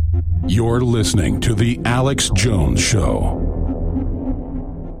 You're listening to The Alex Jones Show.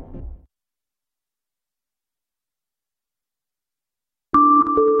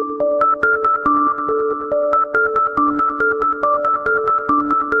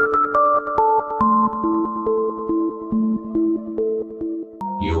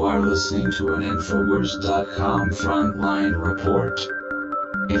 You are listening to an Infowars.com frontline report.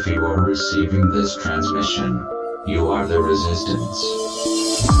 If you are receiving this transmission, you are the resistance.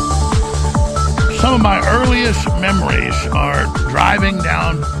 Some of my earliest memories are driving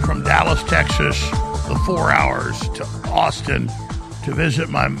down from Dallas, Texas, the 4 hours to Austin to visit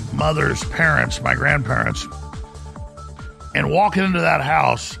my mother's parents, my grandparents, and walking into that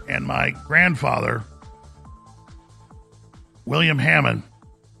house and my grandfather, William Hammond,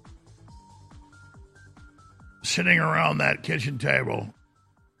 sitting around that kitchen table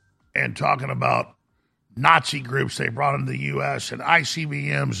and talking about Nazi groups they brought into the U.S. and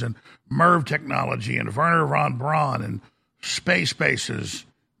ICBMs and MERV technology and Werner von Braun and space bases,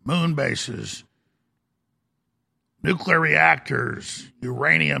 moon bases, nuclear reactors,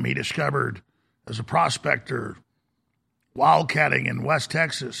 uranium he discovered as a prospector, wildcatting in West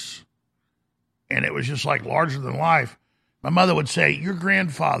Texas. And it was just like larger than life. My mother would say, your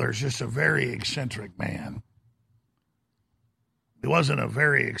grandfather is just a very eccentric man. He wasn't a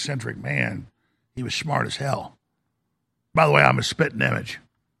very eccentric man. He was smart as hell. By the way, I'm a spitting image.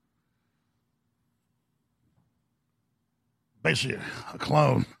 Basically a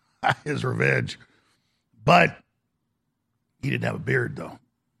clone. His revenge. But he didn't have a beard, though.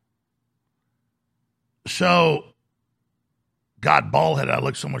 So, God, bald-headed, I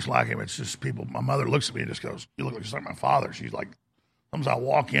look so much like him. It's just people, my mother looks at me and just goes, you look just like my father. She's like, sometimes I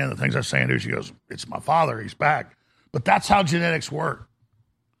walk in, the things I say and do, she goes, it's my father, he's back. But that's how genetics work.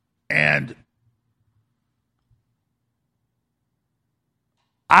 And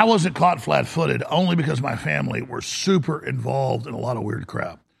I wasn't caught flat-footed only because my family were super involved in a lot of weird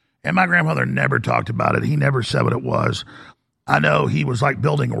crap. And my grandfather never talked about it. He never said what it was. I know he was like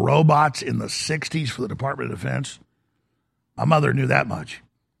building robots in the 60s for the Department of Defense. My mother knew that much.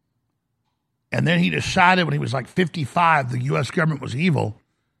 And then he decided when he was like 55, the U.S. government was evil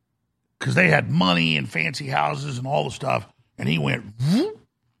because they had money and fancy houses and all the stuff. And he went, whoop.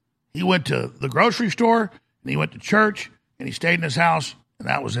 He went to the grocery store and he went to church and he stayed in his house, and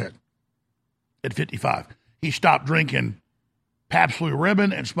that was it. At 55. He stopped drinking Pabst Blue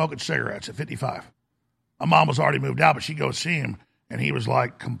Ribbon and smoking cigarettes at 55. My mom was already moved out, but she'd go see him, and he was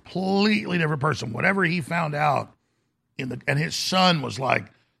like completely different person. Whatever he found out, and his son was like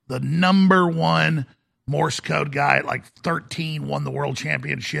the number one Morse code guy at like 13, won the world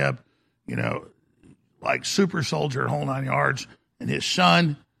championship, like super soldier, whole 9 yards. And his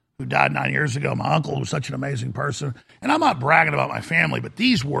son, who died 9 years ago, my uncle, was such an amazing person. And I'm not bragging about my family, but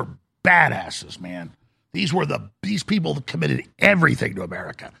these were badasses, man. These people that committed everything to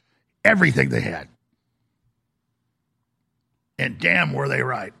America, everything they had. And damn, were they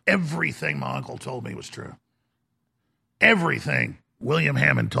right. Everything my uncle told me was true. Everything William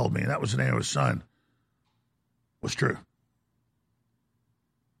Hammond told me, and that was the name of his son, was true.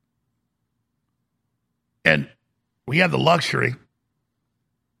 And we have the luxury,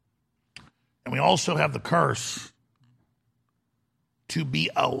 and we also have the curse to be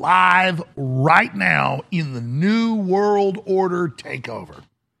alive right now in the New World Order takeover.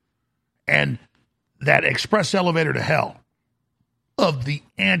 And that express elevator to hell of the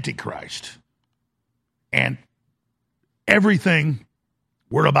Antichrist. And everything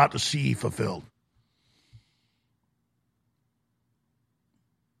we're about to see fulfilled.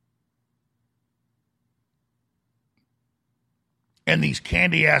 And these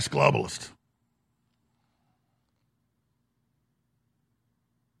candy-ass globalists.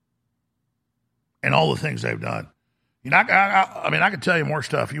 And all the things they've done. I could tell you more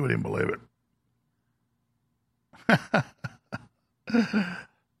stuff. You wouldn't even believe it.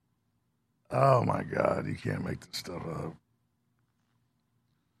 Oh, my God. You can't make this stuff up.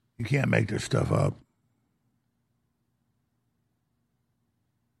 You can't make this stuff up.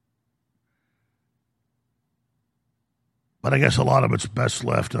 But I guess a lot of it's best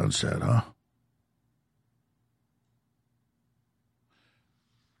left unsaid, huh?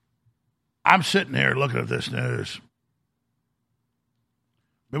 I'm sitting here looking at this news.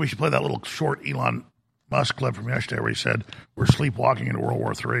 Maybe we should play that little short Elon Musk clip from yesterday where he said, we're sleepwalking into World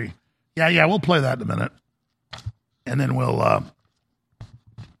War III. Yeah, we'll play that in a minute. And then we'll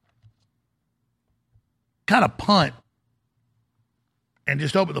kind of punt and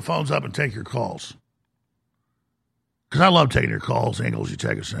just open the phones up and take your calls. Because I love taking your calls, angles you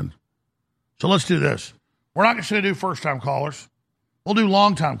take us in. So let's do this. We're not going to do first-time callers. We'll do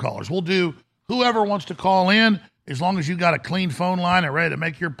long-time callers. We'll do whoever wants to call in. As long as you got a clean phone line and ready to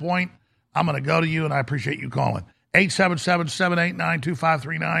make your point, I'm going to go to you, and I appreciate you calling.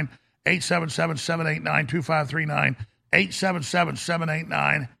 877-789-2539, 877-789-2539,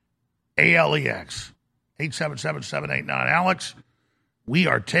 877-789-ALEX, 877-789-ALEX. We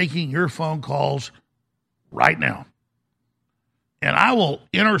are taking your phone calls right now. And I will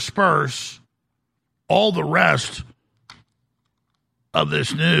intersperse all the rest of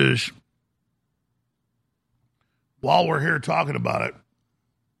this news while we're here talking about it.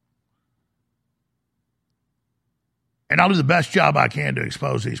 And I'll do the best job I can to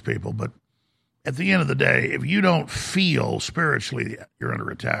expose these people. But at the end of the day, if you don't feel spiritually you're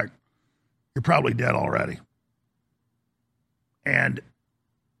under attack, you're probably dead already. And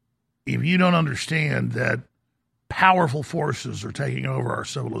if you don't understand that powerful forces are taking over our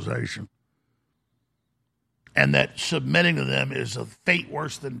civilization and that submitting to them is a fate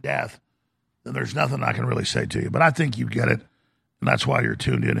worse than death, then there's nothing I can really say to you. But I think you get it, and that's why you're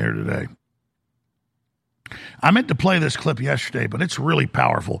tuned in here today. I meant to play this clip yesterday, but it's really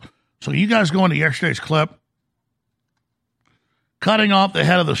powerful. So you guys go into yesterday's clip. Cutting off the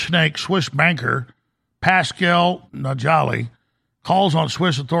head of the snake, Swiss banker Pascal Najali calls on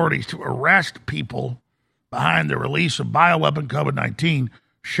Swiss authorities to arrest people behind the release of bioweapon COVID-19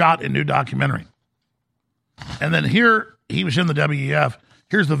 shot in new documentary. And then here, he was in the WEF.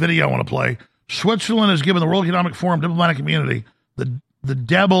 Here's the video I want to play. Switzerland has given the World Economic Forum diplomatic immunity. The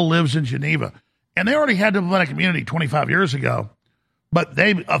devil lives in Geneva. And they already had diplomatic immunity 25 years ago, but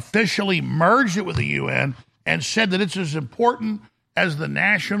they officially merged it with the UN and said that it's as important as the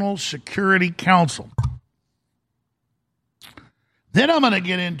National Security Council. Then I'm going to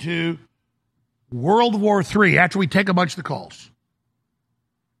get into World War III after we take a bunch of the calls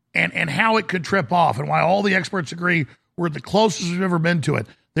and how it could trip off and why all the experts agree we're the closest we've ever been to it.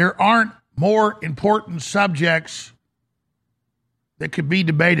 There aren't more important subjects that could be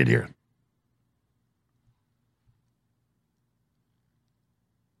debated here.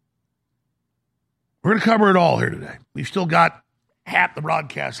 We're going to cover it all here today. We've still got half the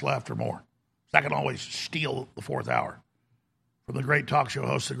broadcast left or more. So I can always steal the fourth hour from the great talk show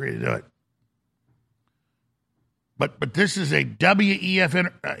hosts that agree to do it. But this is a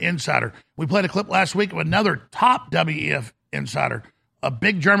WEF insider. We played a clip last week of another top WEF insider, a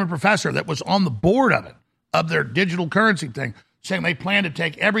big German professor that was on the board of it, of their digital currency thing, saying they plan to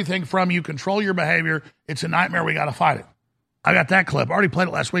take everything from you, control your behavior. It's a nightmare. We got to fight it. I got that clip. I already played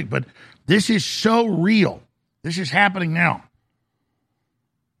it last week, but this is so real. This is happening now.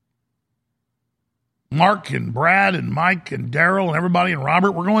 Mark and Brad and Mike and Daryl and everybody and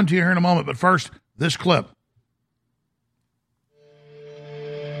Robert, we're going to you here in a moment. But first, this clip.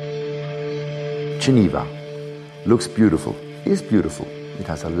 Geneva looks beautiful. It is beautiful. It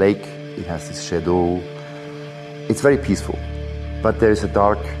has a lake. It has this shadow. It's very peaceful. But there is a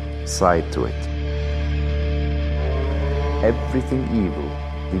dark side to it. Everything evil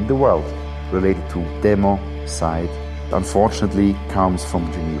in the world related to democide, unfortunately, comes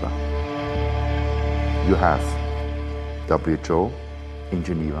from Geneva. You have WHO in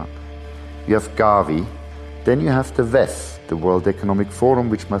Geneva. You have Gavi. Then you have the WEF, the World Economic Forum,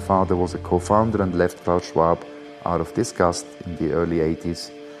 which my father was a co-founder and left Klaus Schwab out of disgust in the early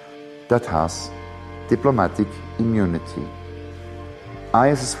 80s, that has diplomatic immunity. I,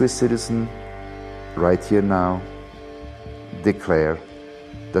 as a Swiss citizen, right here now, declare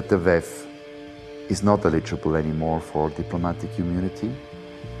that the WEF is not eligible anymore for diplomatic immunity.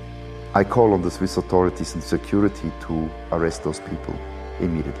 I call on the Swiss authorities and security to arrest those people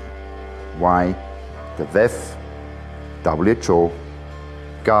immediately. Why? The WEF, WHO,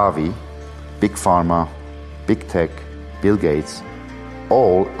 Gavi, Big Pharma, Big Tech, Bill Gates,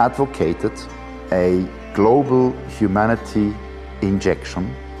 all advocated a global humanity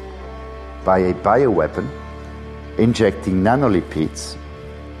injection by a bioweapon injecting nanolipids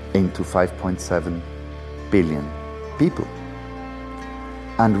into 5.7 billion people.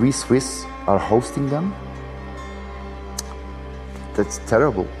 And we Swiss are hosting them? That's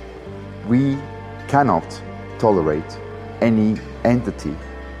terrible. We cannot tolerate any entity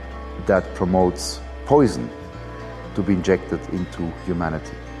that promotes poison to be injected into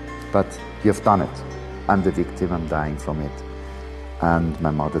humanity. But you have done it. I'm the victim, I'm dying from it. And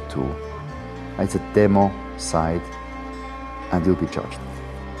my mother too. It's a democide, and you'll be judged.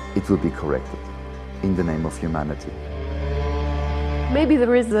 It will be corrected in the name of humanity. Maybe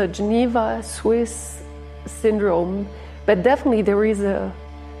there is a Geneva Swiss syndrome, but definitely there is a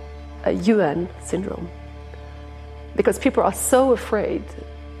UN syndrome. Because people are so afraid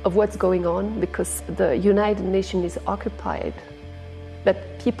of what's going on because the United Nations is occupied,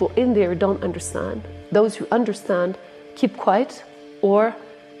 that people in there don't understand. Those who understand keep quiet or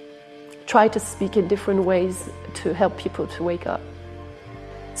try to speak in different ways to help people to wake up.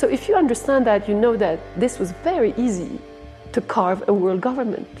 So if you understand that, you know that this was very easy to carve a world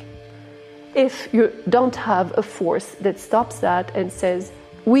government. If you don't have a force that stops that and says,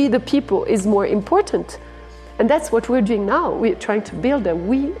 we the people is more important. And that's what we're doing now. We're trying to build a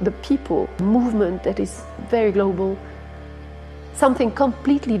we the people movement that is very global, something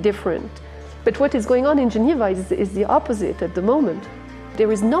completely different. But what is going on in Geneva is the opposite at the moment.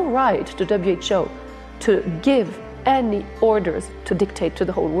 There is no right to WHO to give any orders to dictate to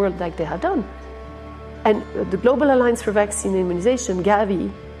the whole world like they have done. And the Global Alliance for Vaccine Immunization,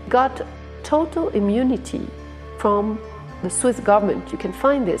 Gavi, got total immunity from the Swiss government. You can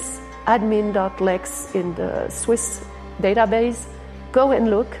find this, admin.lex in the Swiss database. Go and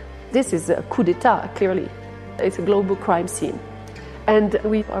look. This is a coup d'etat, clearly. It's a global crime scene. And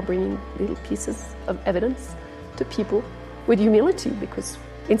we are bringing little pieces of evidence to people with humility, because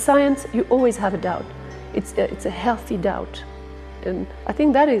in science, you always have a doubt. It's a healthy doubt. And I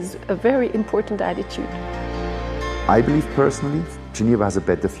think that is a very important attitude. I believe personally, Geneva has a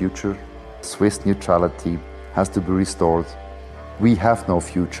better future. Swiss neutrality has to be restored. We have no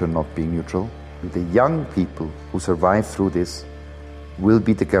future not being neutral. The young people who survive through this will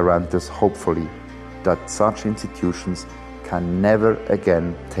be the guarantors, hopefully, that such institutions can never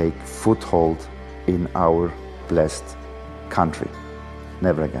again take foothold in our blessed country.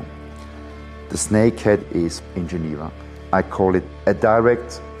 Never again. The snakehead is in Geneva. I call it a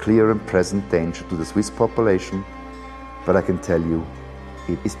direct, clear and present danger to the Swiss population, but I can tell you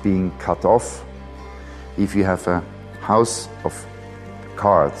it is being cut off. If you have a house of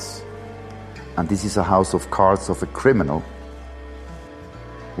cards, and this is a house of cards of a criminal,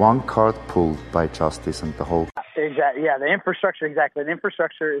 one card pulled by justice and the whole Exactly. Yeah, the infrastructure. Exactly. The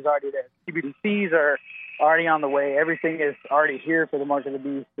infrastructure is already there. CBDCs are already on the way. Everything is already here for the mark of the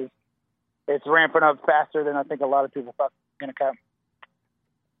beast. It's ramping up faster than I think a lot of people thought it was going to come.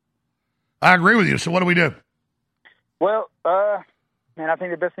 I agree with you. So what do we do? Well, man, I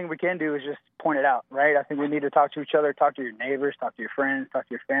think the best thing we can do is just point it out, right? I think we need to talk to each other, talk to your neighbors, talk to your friends, talk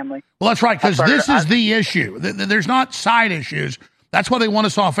to your family. Well, that's right, because this is the issue. There's not side issues. That's why they want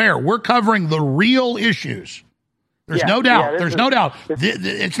us off air. We're covering the real issues. There's no doubt. There's no doubt.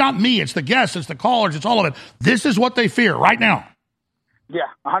 It's not me. It's the guests. It's the callers. It's all of it. This is what they fear right now. Yeah,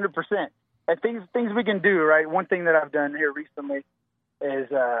 100%. And things we can do, right? One thing that I've done here recently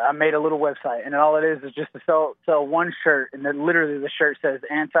is I made a little website, and all it is just to sell one shirt, and then literally the shirt says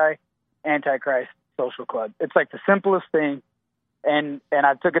Antichrist Social Club. It's like the simplest thing, and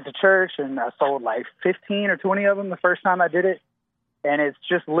I took it to church, and I sold like 15 or 20 of them the first time I did it, and it's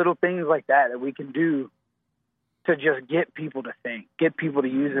just little things like that we can do to just get people to think, get people to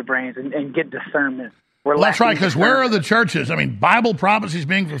use their brains, and get discernment. Well, that's right, because where are the churches? I mean, Bible prophecies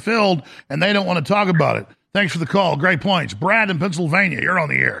being fulfilled, and they don't want to talk about it. Thanks for the call. Great points. Brad in Pennsylvania, you're on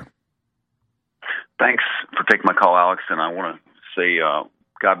the air. Thanks for taking my call, Alex, and I want to say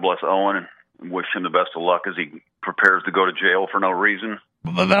God bless Owen and wish him the best of luck as he prepares to go to jail for no reason.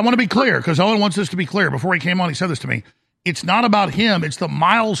 But I want to be clear, because Owen wants this to be clear. Before he came on, he said this to me. It's not about him. It's the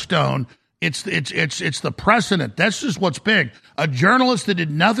milestone. It's the precedent. That's just what's big. A journalist that did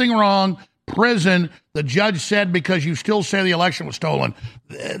nothing wrong, prison, the judge said because you still say the election was stolen.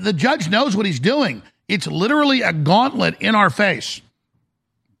 The judge knows what he's doing. It's literally a gauntlet in our face.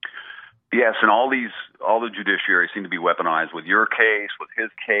 Yes, and all the judiciary seem to be weaponized with your case, with his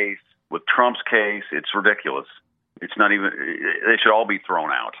case, with Trump's case. It's ridiculous. It's not even, they should all be thrown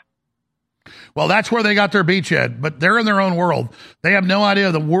out. Well, that's where they got their beachhead, but they're in their own world. They have no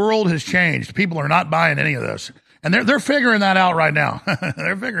idea the world has changed. People are not buying any of this. And they're figuring that out right now.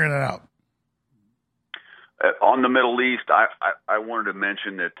 They're figuring it out. On the Middle East, I wanted to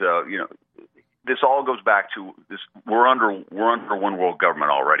mention that, this all goes back to this. We're under one world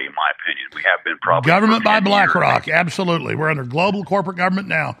government already, in my opinion. We have been probably government by BlackRock. Absolutely, we're under global corporate government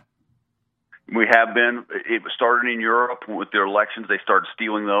now. We have been. It started in Europe with their elections. They started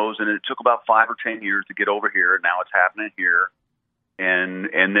stealing those, and it took about 5 or 10 years to get over here. Now it's happening here, and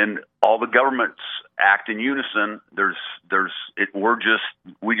then all the governments act in unison.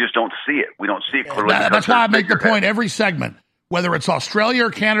 We just don't see it. We don't see it clearly. That's why I make the point every segment. Whether it's Australia or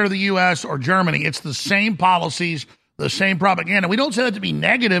Canada or the U.S. or Germany, it's the same policies, the same propaganda. We don't say that to be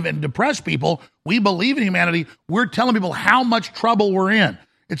negative and depress people. We believe in humanity. We're telling people how much trouble we're in.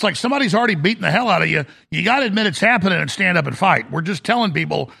 It's like somebody's already beaten the hell out of you. You got to admit it's happening and stand up and fight. We're just telling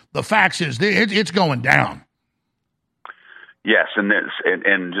people the facts is it's going down. Yes, and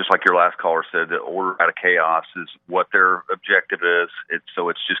just like your last caller said, the order out of chaos is what their objective is. So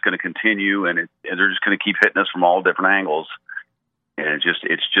it's just going to continue, and they're just going to keep hitting us from all different angles. And it's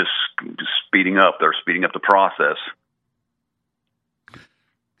just speeding up. They're speeding up the process.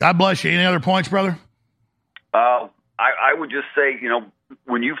 God bless you. Any other points, brother? I would just say,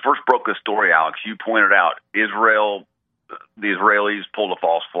 when you first broke this story, Alex, you pointed out the Israelis pulled a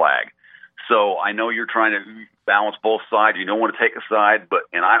false flag. So I know you're trying to balance both sides. You don't want to take a side,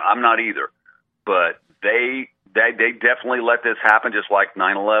 and I'm not either. But they definitely let this happen, just like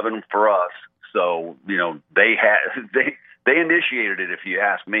 9/11 for us. So they initiated it, if you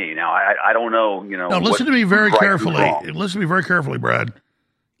ask me. Now, I don't know, Now, listen to me very carefully. Listen to me very carefully, Brad.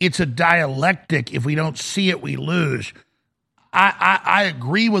 It's a dialectic. If we don't see it, we lose. I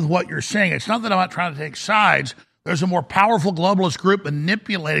agree with what you're saying. It's not that I'm not trying to take sides. There's a more powerful globalist group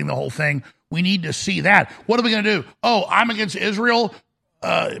manipulating the whole thing. We need to see that. What are we going to do? Oh, I'm against Israel.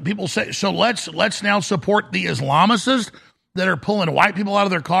 People say, so let's now support the Islamists that are pulling white people out of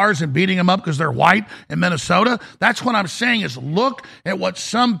their cars and beating them up because they're white in Minnesota. That's what I'm saying is look at what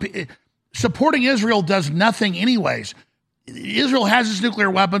supporting Israel does nothing anyways. Israel has its nuclear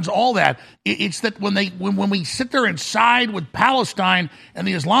weapons, all that. It's that when we sit there and side with Palestine and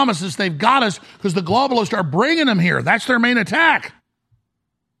the Islamists, they've got us because the globalists are bringing them here. That's their main attack.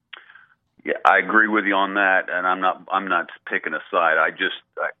 Yeah, I agree with you on that, and I'm not picking a side.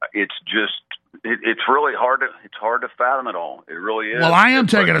 It's really hard to fathom it all. It really is. Well, I am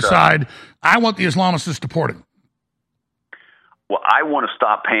taking a side. I want the Islamists deported. Well, I want to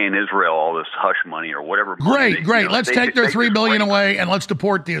stop paying Israel all this hush money or whatever. Great. Let's take their $3 billion away and let's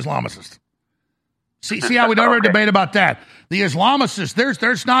deport the Islamists. See how we never debate about that. The Islamists,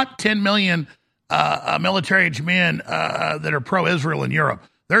 there's not 10 million military-age men that are pro-Israel in Europe.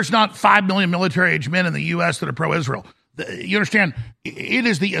 There's not 5 million military-age men in the U.S. that are pro-Israel. You understand? It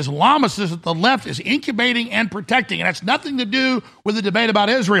is the Islamists that the left is incubating and protecting, and that's nothing to do with the debate about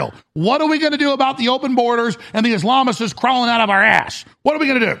Israel. What are we going to do about the open borders and the Islamists crawling out of our ass? What are we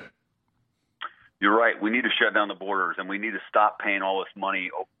going to do? You're right. We need to shut down the borders, and we need to stop paying all this money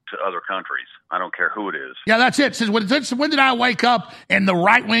to other countries. I don't care who it is. Yeah, that's it. Says, when did I wake up and the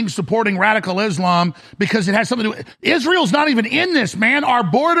right wing supporting radical Islam because it has something to do with Israel's not even in this, man. Our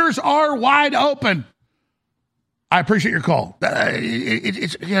borders are wide open. I appreciate your call.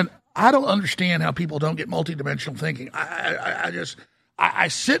 It's again, I don't understand how people don't get multidimensional thinking. I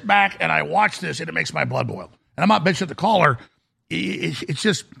sit back and I watch this and it makes my blood boil. And I'm not bitching at the caller. It's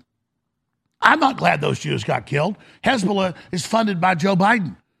just, I'm not glad those Jews got killed. Hezbollah is funded by Joe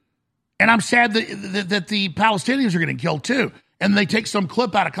Biden. And I'm sad that the Palestinians are getting killed too. And they take some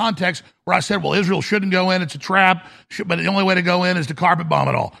clip out of context where I said, well, Israel shouldn't go in. It's a trap. But the only way to go in is to carpet bomb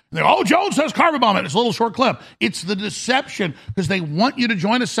it all. And they're, oh, Jones says carpet bomb it. It's a little short clip. It's the deception because they want you to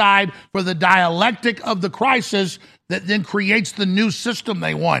join a side for the dialectic of the crisis that then creates the new system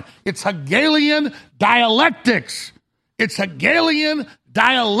they want. It's Hegelian dialectics. It's Hegelian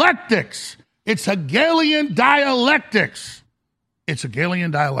dialectics. It's Hegelian dialectics. It's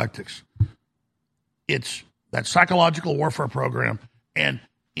Hegelian dialectics. It's that psychological warfare program. And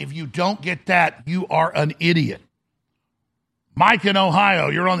if you don't get that, you are an idiot. Mike in Ohio,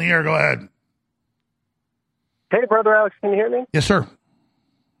 you're on the air. Go ahead. Hey, Brother Alex, can you hear me? Yes, sir.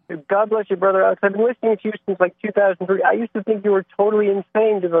 God bless you, Brother Alex. I've been listening to you since like 2003. I used to think you were totally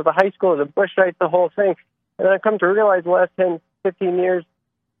insane because of the high school, the Bushites, the whole thing. And I've come to realize the last 10, 15 years,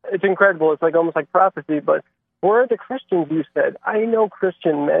 it's incredible. It's like almost like prophecy. But where are the Christians, you said? I know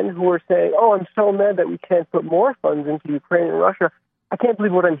Christian men who are saying, oh, I'm so mad that we can't put more funds into Ukraine and Russia. I can't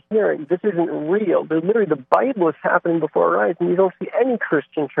believe what I'm hearing. This isn't real. Literally, the Bible is happening before our eyes, and you don't see any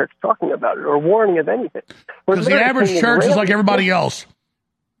Christian church talking about it or warning of anything. Because the average church is like everybody else.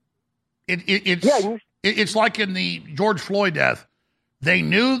 It's like in the George Floyd death. They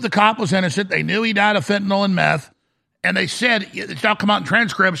knew the cop was innocent. They knew he died of fentanyl and meth. And they said, it's now come out in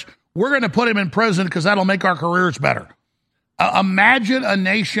transcripts, we're going to put him in prison because that'll make our careers better. Imagine a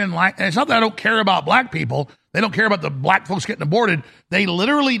nation like, and it's not that I don't care about black people. They don't care about the black folks getting aborted. They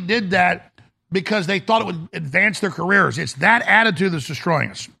literally did that because they thought it would advance their careers. It's that attitude that's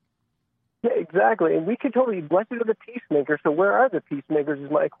destroying us. Yeah, exactly. And we could totally, blessed are the peacemakers. So where are the peacemakers is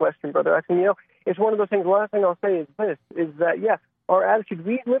my question, Brother Alex. And, it's one of those things. The last thing I'll say is this, is that, our attitude,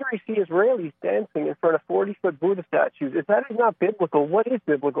 we literally see Israelis dancing in front of 40-foot Buddha statues. If that is not biblical, what is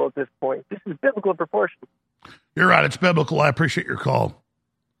biblical at this point? This is biblical proportion. You're right. It's biblical. I appreciate your call.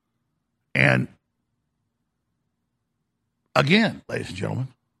 And again, ladies and gentlemen,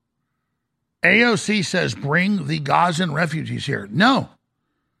 AOC says bring the Gazan refugees here. No. In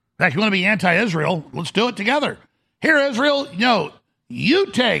fact, you want to be anti-Israel? Let's do it together. Here, Israel, no, you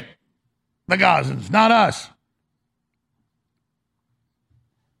take the Gazans, not us.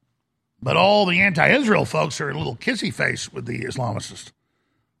 But all the anti-Israel folks are a little kissy face with the Islamists.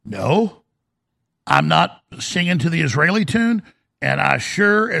 No, I'm not singing to the Israeli tune, and I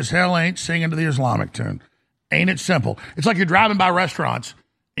sure as hell ain't singing to the Islamic tune. Ain't it simple? It's like you're driving by restaurants,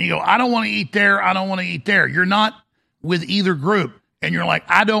 and you go, I don't want to eat there, I don't want to eat there. You're not with either group, and you're like,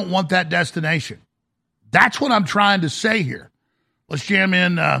 I don't want that destination. That's what I'm trying to say here. Let's jam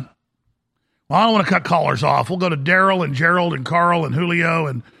in. I don't want to cut callers off. We'll go to Daryl and Gerald and Carl and Julio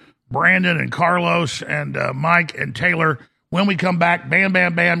and Brandon and Carlos and Mike and Taylor. When we come back, bam,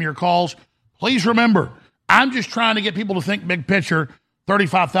 bam, bam, your calls. Please remember, I'm just trying to get people to think big picture,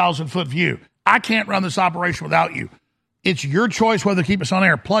 35,000-foot view. I can't run this operation without you. It's your choice whether to keep us on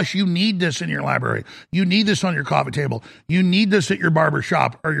air. Plus, you need this in your library. You need this on your coffee table. You need this at your barber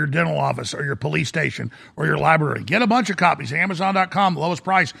shop or your dental office or your police station or your library. Get a bunch of copies. Amazon.com, the lowest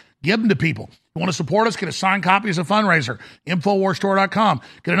price. Give them to people. You want to support us? Get a signed copy as a fundraiser. Infowarstore.com.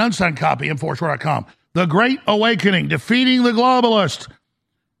 Get an unsigned copy. Infowarstore.com. The Great Awakening, Defeating the Globalist,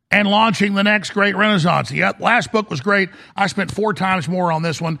 and Launching the Next Great Renaissance. The last book was great. I spent 4 times more on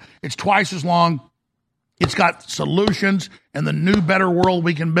this one. It's twice as long. It's got solutions and the new, better world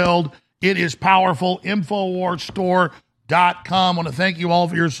we can build. It is powerful. Infowarstore.com. I want to thank you all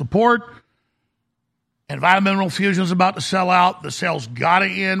for your support. And Vitamin Mineral Fusion is about to sell out. The sale's got to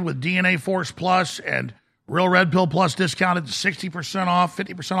end with DNA Force Plus and Real Red Pill Plus discounted to 60% off,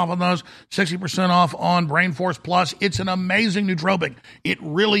 50% off on those, 60% off on Brain Force Plus. It's an amazing nootropic. It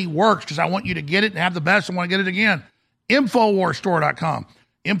really works because I want you to get it and have the best. I want to get it again. Infowarstore.com.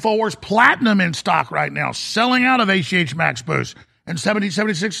 InfoWars Platinum in stock right now, selling out of HGH Max Boost and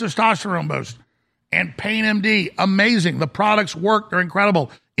 1776 Testosterone Boost and Pain MD. Amazing. The products work. They're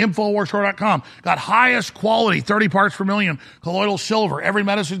incredible. InfoWarsStore.com. Got highest quality, 30 parts per million, colloidal silver. Every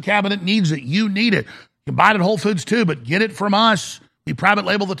medicine cabinet needs it. You need it. You can buy it at Whole Foods too, but get it from us. We private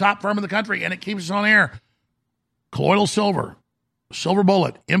label the top firm in the country, and it keeps us on air. Colloidal silver, silver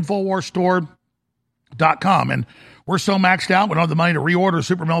bullet, InfoWarsStore.com. And we're so maxed out, we don't have the money to reorder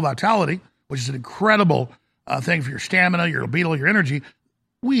Super Male Vitality, which is an incredible thing for your stamina, your libido, your energy.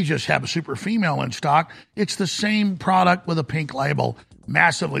 We just have a Super Female in stock. It's the same product with a pink label,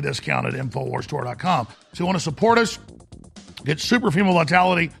 massively discounted at InfoWarsStore.com. So you want to support us, get Super Female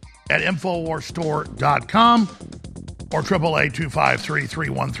Vitality at InfoWarsStore.com or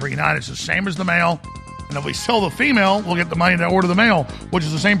 888-253-3139. It's the same as the male. And if we sell the female, we'll get the money to order the male, which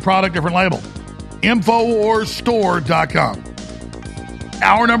is the same product, different label. InfoWarsStore.com.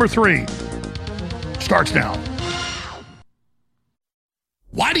 Hour number 3 starts now.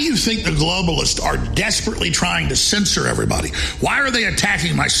 Why do you think the globalists are desperately trying to censor everybody? Why are they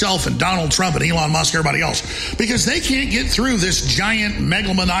attacking myself and Donald Trump and Elon Musk and everybody else? Because they can't get through this giant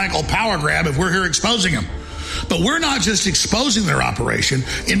megalomaniacal power grab if we're here exposing them. But we're not just exposing their operation.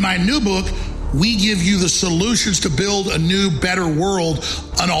 In my new book, we give you the solutions to build a new, better world,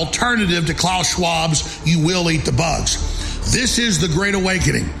 an alternative to Klaus Schwab's "you will eat the bugs." This is the Great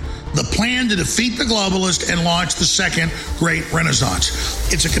Awakening, the plan to defeat the globalists and launch the second Great Renaissance.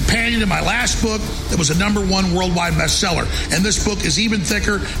 It's a companion to my last book that was a #1 worldwide bestseller, and this book is even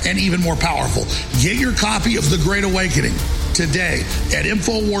thicker and even more powerful. Get your copy of The Great Awakening today at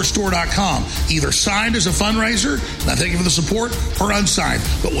InfoWarsStore.com, either signed as a fundraiser, and I thank you for the support, or unsigned.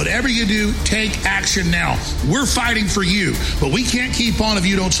 But whatever you do, take action now. We're fighting for you, but we can't keep on if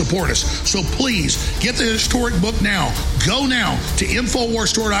you don't support us. So please, get the historic book now. Go now to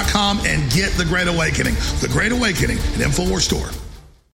InfoWarsStore.com and get The Great Awakening. The Great Awakening at InfoWars Store.